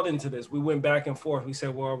lot of thought into this. We went back and forth. We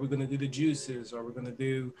said, well, are we going to do the juices? Or are we going to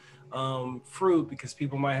do fruit? Because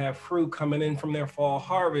people might have fruit coming in from their fall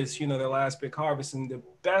harvest, their last big harvest. And the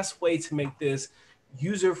best way to make this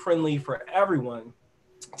user-friendly for everyone,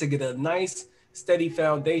 to get a nice, steady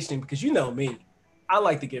foundation, because you know me, I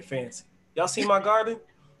like to get fancy. Y'all see my garden?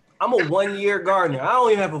 I'm a 1-year gardener. I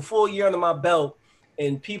don't even have a full year under my belt.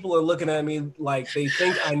 And people are looking at me like they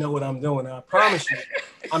think I know what I'm doing. And I promise you,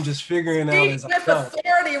 I'm just figuring it out as I go. Speak with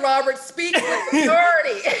authority, Robert. Speak with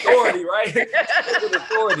authority. Authority, right? Speak with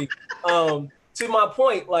authority. To my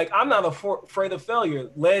point, like, I'm not afraid of failure.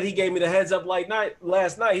 Led, he gave me the heads up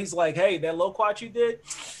last night. He's like, hey, that loquat you did,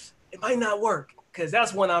 it might not work, because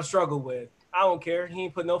that's one I've struggled with. I don't care. He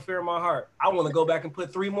ain't put no fear in my heart. I want to go back and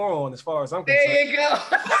put 3 more on as far as I'm concerned. There you go.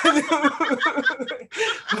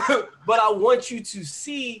 But I want you to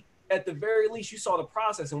see, at the very least, you saw the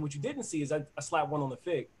process. And what you didn't see is I slapped one on the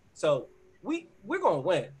fig. So we're going to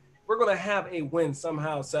win. We're going to have a win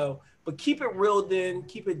somehow. So, but keep it reeled in,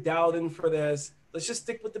 keep it dialed in for this. Let's just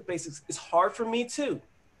stick with the basics. It's hard for me too.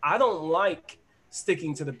 I don't like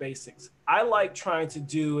sticking to the basics. I like trying to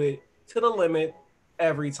do it to the limit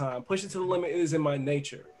every time. Push it to the limit is in my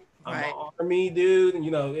nature. I'm an army dude, and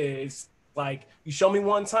it's like you show me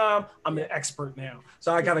one time, I'm an expert now.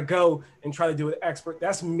 So I gotta go and try to do it expert.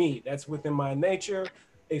 That's me. That's within my nature.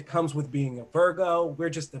 It comes with being a Virgo. We're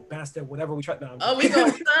just the best at whatever we try. No, we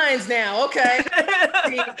going signs now. Okay.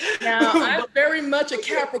 See, now I'm very much a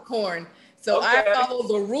Capricorn, so I follow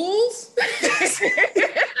the rules,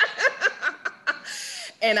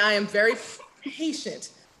 and I am very patient.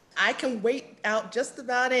 I can wait out just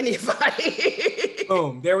about anybody.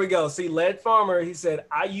 Boom, there we go. See, Lead Farmer, he said,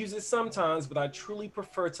 I use it sometimes, but I truly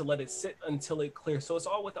prefer to let it sit until it clears. So it's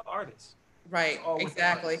all with the artist. Right,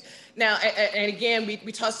 exactly. Now, and again, we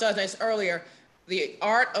touched on this earlier. The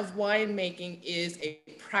art of winemaking is a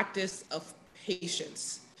practice of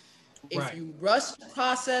patience. If you rush the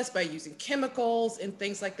process by using chemicals and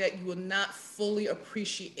things like that, you will not fully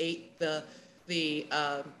appreciate the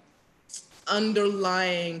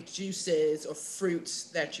underlying juices or fruits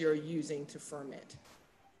that you're using to ferment.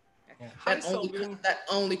 That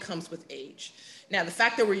only comes with age. Now, the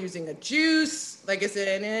fact that we're using a juice, like I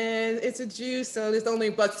said, it's a juice, so there's only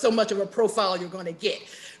but so much of a profile you're going to get.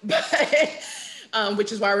 But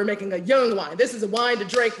which is why we're making a young wine. This is a wine to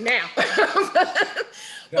drink now.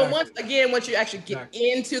 But once you actually get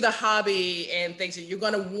into the hobby and things, you're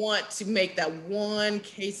going to want to make that one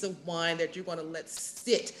case of wine that you're going to let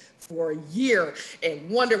sit for a year and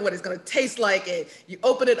wonder what it's going to taste like. And you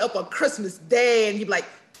open it up on Christmas Day and you're like,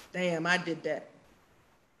 damn, I did that.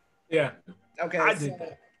 Yeah. Okay. I did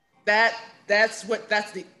that. That's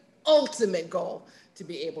the ultimate goal to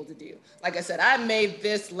be able to do. Like I said, I made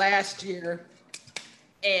this last year,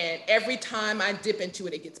 and every time I dip into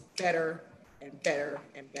it, it gets better and better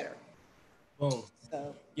and better. Boom.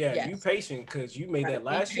 So, yeah, you patient because you made that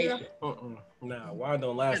last year. Nah, wine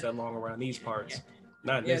don't last that long around these parts.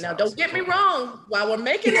 Not in this now house. don't get me wrong. While we're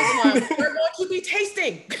making this wine, we're going to be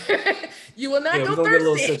tasting. You will not go thirsty. Get a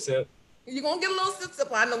little sip. You're gonna get a little sip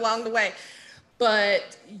along the way.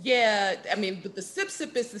 But yeah, I mean, but the sip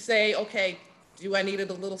is to say, okay, do I need it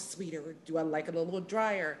a little sweeter? Do I like it a little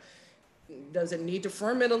drier? Does it need to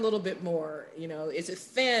ferment a little bit more? You know, is it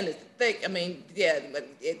thin? Is it thick? I mean, yeah,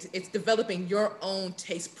 it's developing your own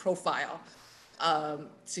taste profile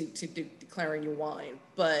to declaring your wine.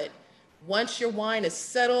 But once your wine is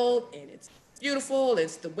settled and it's beautiful,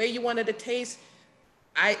 it's the way you want it to taste,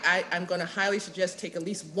 I'm going to highly suggest take at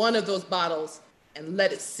least one of those bottles and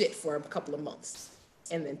let it sit for a couple of months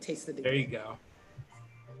and then taste it again. There you go.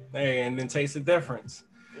 Hey, and then taste the difference.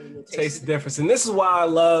 Taste the difference. And this is why I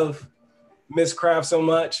love MsKraft so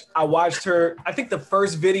much. I watched her, I think the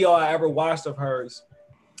first video I ever watched of hers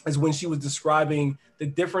is when she was describing the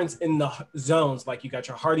difference in the zones. Like you got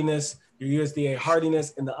your hardiness, your USDA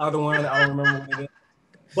hardiness, and the other one, I don't remember what it is.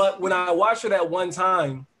 But when I watched her that one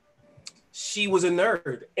time, she was a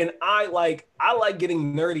nerd. And I like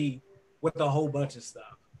getting nerdy with a whole bunch of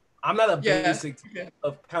stuff. I'm not a basic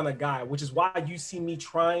of kind of guy, which is why you see me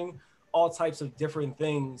trying all types of different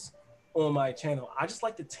things on my channel. I just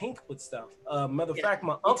like to tink with stuff. Matter of fact,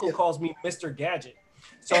 my uncle calls me Mr. Gadget.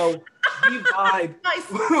 So we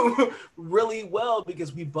vibe really well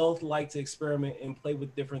because we both like to experiment and play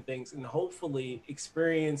with different things and hopefully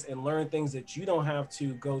experience and learn things that you don't have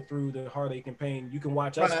to go through the heartache and pain. You can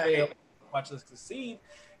watch us fail, watch us succeed,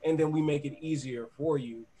 and then we make it easier for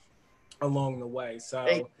you along the way. So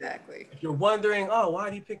if you're wondering, oh, why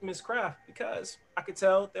did he pick MsKraft? Because I could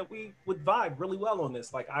tell that we would vibe really well on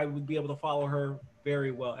this. Like I would be able to follow her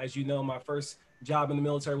very well. As you know, my first job in the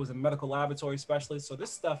military was a medical laboratory specialist. So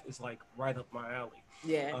this stuff is like right up my alley.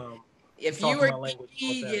 Yeah. If you're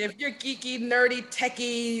geeky, nerdy,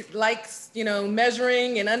 techie, likes, you know,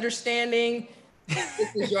 measuring and understanding,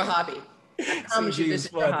 this is your hobby. I promise you, this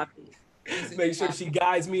is your hobby. Make sure she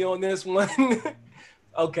guides me on this one.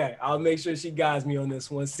 Okay, I'll make sure she guides me on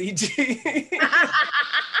this one. CG.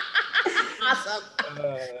 Awesome.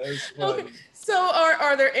 Okay. So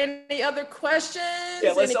are there any other questions?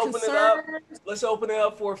 Yeah, let's open it up. Let's open it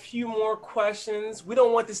up for a few more questions. We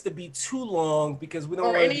don't want this to be too long because we don't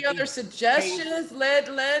want any other suggestions.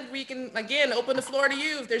 Led, we can again open the floor to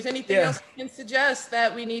you. If there's anything else you can suggest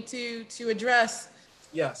that we need to address.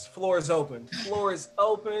 Yes, floor is open. Floor is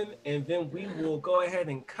open, and then we will go ahead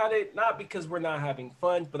and cut it. Not because we're not having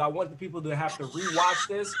fun, but I want the people to have to rewatch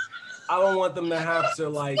this. I don't want them to have to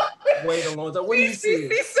like wait a long time. What do you see?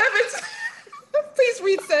 Please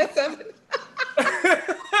read set 7.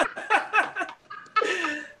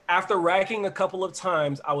 After racking a couple of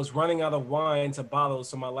times, I was running out of wine to bottle,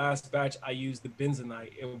 so my last batch I used the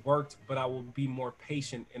bentonite. It worked, but I will be more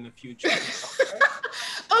patient in the future.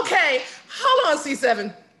 Okay, hold on,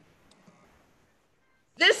 C7.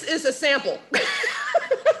 This is a sample.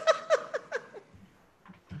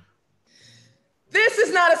 This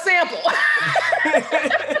is not a sample.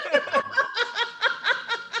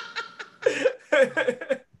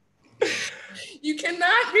 You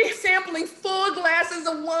cannot be sampling full glasses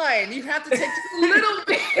of wine. You have to take a little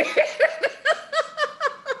bit.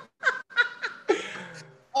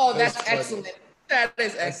 Oh, that's excellent. That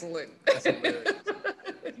is excellent. That's hilarious.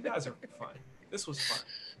 You guys are fun. This was fun.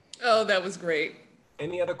 Oh, that was great.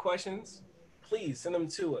 Any other questions? Please send them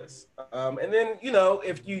to us. And then, you know,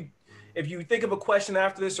 if you think of a question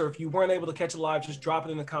after this, or if you weren't able to catch it live, just drop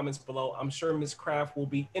it in the comments below. I'm sure MsKraft will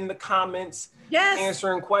be in the comments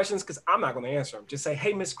answering questions, because I'm not going to answer them. Just say,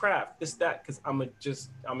 hey, MsKraft, this, that, because I'm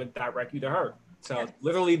gonna direct you to her. So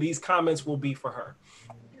literally these comments will be for her.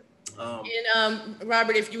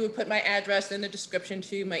 Robert, if you would put my address in the description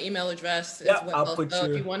too, my email address as well. I'll put so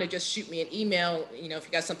if you want to just shoot me an email, you know, if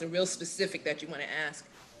you got something real specific that you want to ask,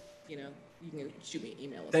 you know, you can shoot me an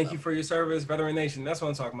email. Thank you for your service, Veteran Nation. That's what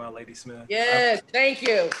I'm talking about, Lady Smith. Yes, thank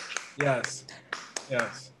you. Yes,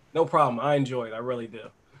 no problem. I enjoy it. I really do.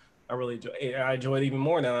 I enjoy it even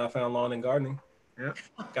more now that I found lawn and gardening. Yeah,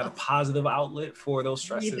 got a positive outlet for those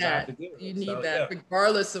stresses I have to deal with. You need that,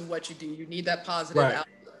 regardless of what you do. You need that positive outlet.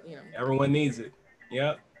 You know, everyone needs it.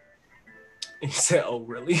 Yeah. He said, "Oh,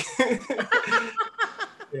 really?"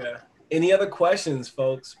 Yeah. Any other questions,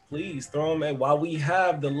 folks? Please throw them in. While we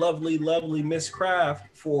have the lovely, lovely MsKraft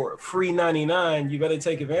for free 99, you better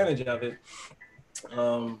take advantage of it.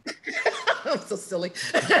 I'm so silly.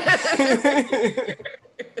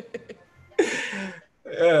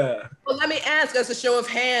 Yeah. Well, let me ask, as a show of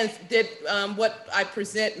hands, did what I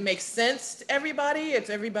present make sense to everybody? Is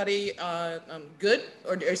everybody good,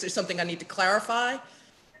 or is there something I need to clarify?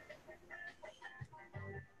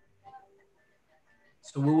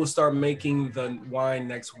 So we will start making the wine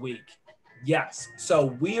next week. Yes. So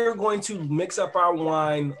we are going to mix up our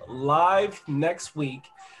wine live next week.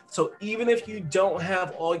 So even if you don't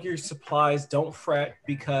have all your supplies, don't fret,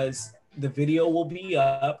 because the video will be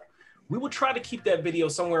up. We will try to keep that video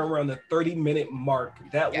somewhere around the 30-minute mark.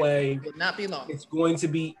 That way, it will not be long. It's going to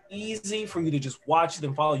be easy for you to just watch it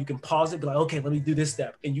and follow. You can pause it, be like, okay, let me do this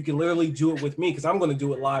step. And you can literally do it with me, because I'm going to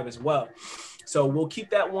do it live as well. So we'll keep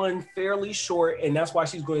that one fairly short. And that's why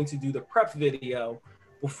she's going to do the prep video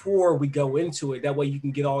before we go into it. That way you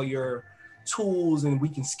can get all your tools and we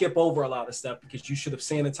can skip over a lot of stuff, because you should have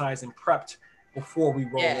sanitized and prepped before we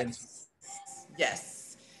roll into it.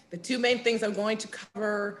 Yes. The two main things I'm going to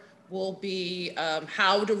cover will be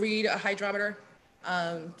how to read a hydrometer.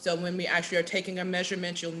 So when we actually are taking a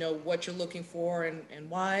measurement, you'll know what you're looking for and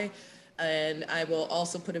why. And I will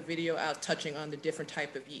also put a video out touching on the different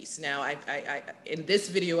type of yeast. Now, I in this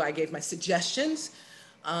video, I gave my suggestions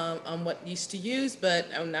on what yeast to use, but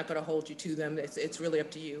I'm not going to hold you to them. It's really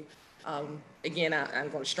up to you. Again,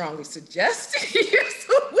 I'm going to strongly suggest you use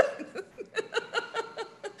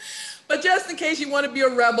But just in case you want to be a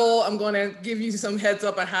rebel, I'm going to give you some heads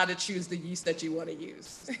up on how to choose the yeast that you want to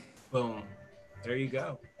use. Boom. There you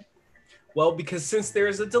go. Well, because since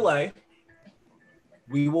there's a delay,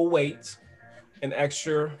 we will wait an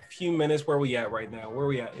extra few minutes. Where are we at right now? Where are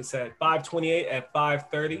we at? It's at 5:28. At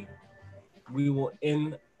 5:30, we will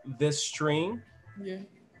end this stream. Yeah.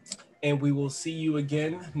 And we will see you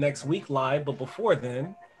again next week live. But before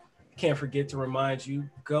then, can't forget to remind you,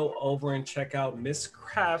 go over and check out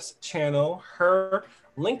MsKraft's channel. Her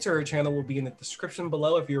link to her channel will be in the description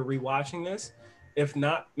below if you're rewatching this. If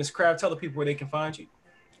not, MsKraft, tell the people where they can find you.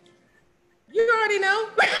 You already know.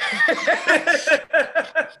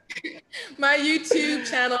 My YouTube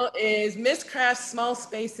channel is MsKraft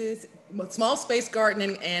Small Space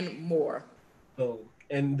Gardening and More. Oh,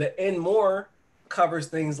 and the and more covers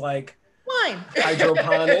things like wine,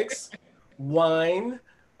 hydroponics, wine,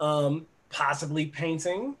 possibly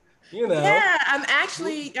painting. You know. Yeah, I'm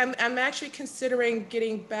actually considering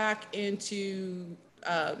getting back into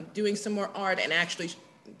doing some more art and actually,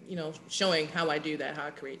 you know, showing how I do that, how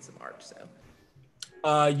I create some art. So.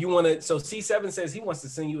 You want to, so C7 says he wants to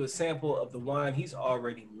send you a sample of the wine he's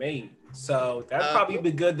already made. So that'd probably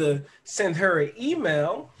be good to send her an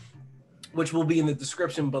email, which will be in the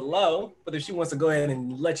description below. But if she wants to go ahead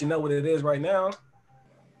and let you know what it is right now.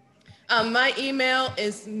 My email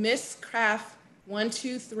is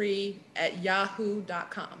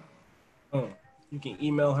mskraft123@yahoo.com. You can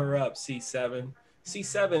email her up, C7.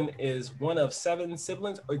 C7 is one of 7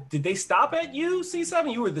 siblings. Or did they stop at you,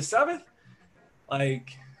 C7? You were the 7th?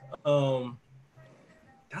 Like,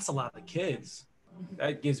 that's a lot of kids.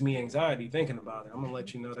 That gives me anxiety thinking about it. I'm gonna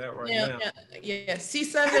let you know that right now. Yeah.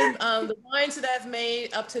 C7, the wines that I've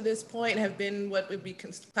made up to this point have been what would be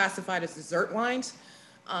classified as dessert wines.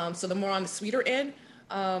 So they're more on the sweeter end.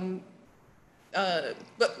 But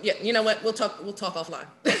yeah, you know what? We'll talk offline.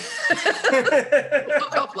 We'll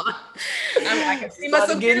talk offline. I can see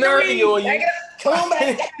myself getting nerdy on you. Come on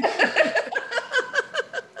back.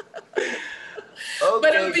 Okay,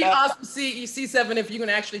 but it would be awesome to see C7 if you can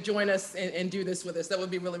actually join us and do this with us. That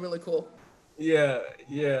would be really, really cool. Yeah,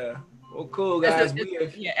 yeah. Well, cool, guys.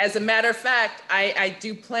 As a matter of fact, I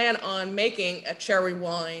do plan on making a cherry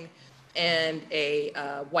wine and a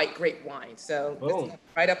white grape wine. So Boom.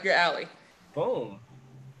 right up your alley. Boom.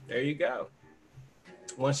 There you go.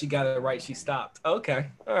 Once she got it right, she stopped. Okay.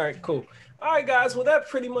 All right, cool. All right, guys. Well, that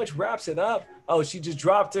pretty much wraps it up. Oh, she just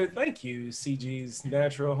dropped it. Thank you, CG's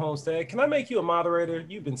Natural Homestead. Can I make you a moderator?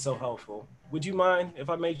 You've been so helpful. Would you mind if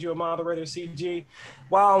I made you a moderator, CG?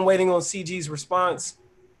 While I'm waiting on CG's response,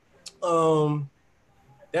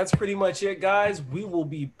 that's pretty much it, guys. We will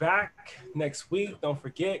be back next week. Don't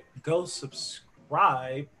forget, go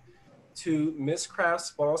subscribe to MsKraft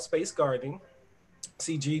Small Space Gardening.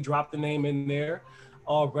 CG dropped the name in there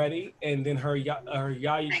already, and then her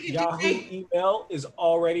Yahoo email is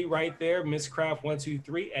already right there,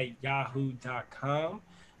 mskraft123@yahoo.com.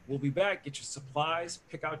 We'll be back. Get your supplies,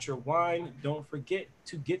 pick out your wine. Don't forget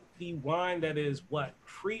to get the wine that is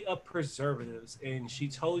free of preservatives. And she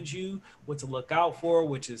told you what to look out for,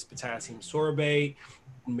 which is potassium sorbate.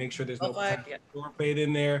 Make sure there's no potassium sorbate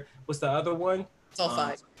in there. What's the other one?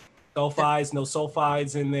 Sulfide. Sulfides, no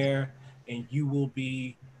sulfides in there, and you will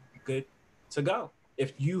be good to go.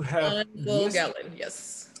 If you have 1 full gallon,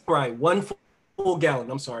 yes. Right, 1 full gallon.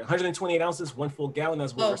 I'm sorry, 128 ounces, 1 full gallon.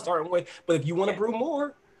 That's what we're starting with. But if you want to brew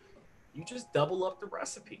more, you just double up the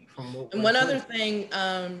recipe from what. And one other thing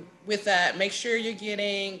with that, make sure you're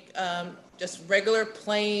getting just regular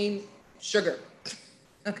plain sugar.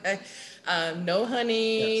 Okay, no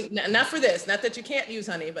honey. Not for this. Not that you can't use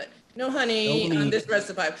honey, but no honey on this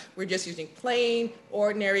recipe. We're just using plain,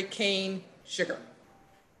 ordinary cane sugar.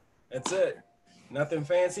 That's it. Nothing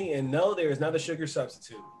fancy, and no, there is not a sugar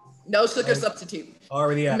substitute. No sugar substitute.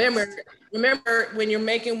 Already out. Remember, when you're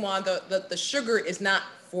making wine, the sugar is not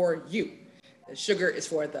for you. The sugar is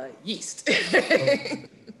for the yeast.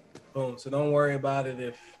 Boom. So don't worry about it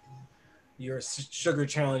if you're a sugar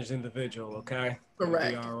challenged individual, okay?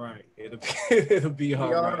 Correct. It'll be all right. It'll be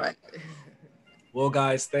all right. Well,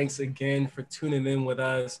 guys, thanks again for tuning in with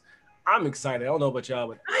us. I'm excited. I don't know about y'all,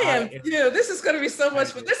 but I am too. This is going to be so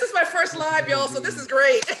much fun. This is my first live, y'all, so this is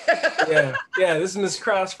great. yeah. This is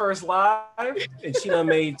MsKraft's first live, and she done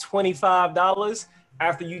made $25.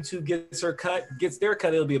 After YouTube gets their cut,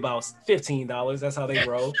 it'll be about $15. That's how they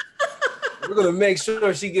roll. We're gonna make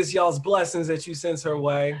sure she gets y'all's blessings that you sends her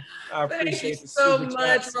way. I appreciate Thank you so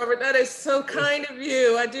much, Robert. That is so kind of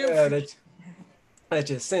you. I do. That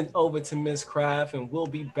just sent over to MsKraft, and we'll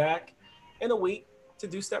be back in a week to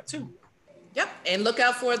do step 2. Yep, and look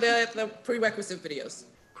out for the prerequisite videos.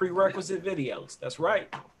 That's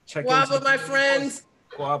right. Check guava, my friends.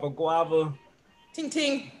 Guava. Ting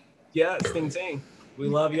ting. Yes, ting ting. We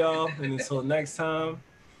love y'all, and until next time,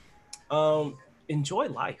 enjoy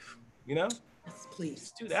life. Yes, please.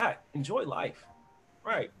 Just do that. Enjoy life.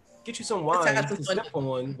 Right. Get you some wine to sip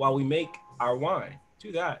on while we make our wine.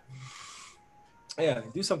 Do that. Yeah,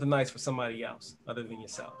 do something nice for somebody else other than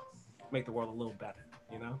yourself. Make the world a little better,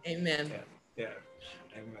 Amen. Yeah.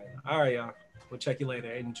 Amen. All right, y'all. We'll check you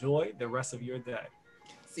later. Enjoy the rest of your day.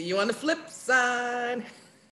 See you on the flip side.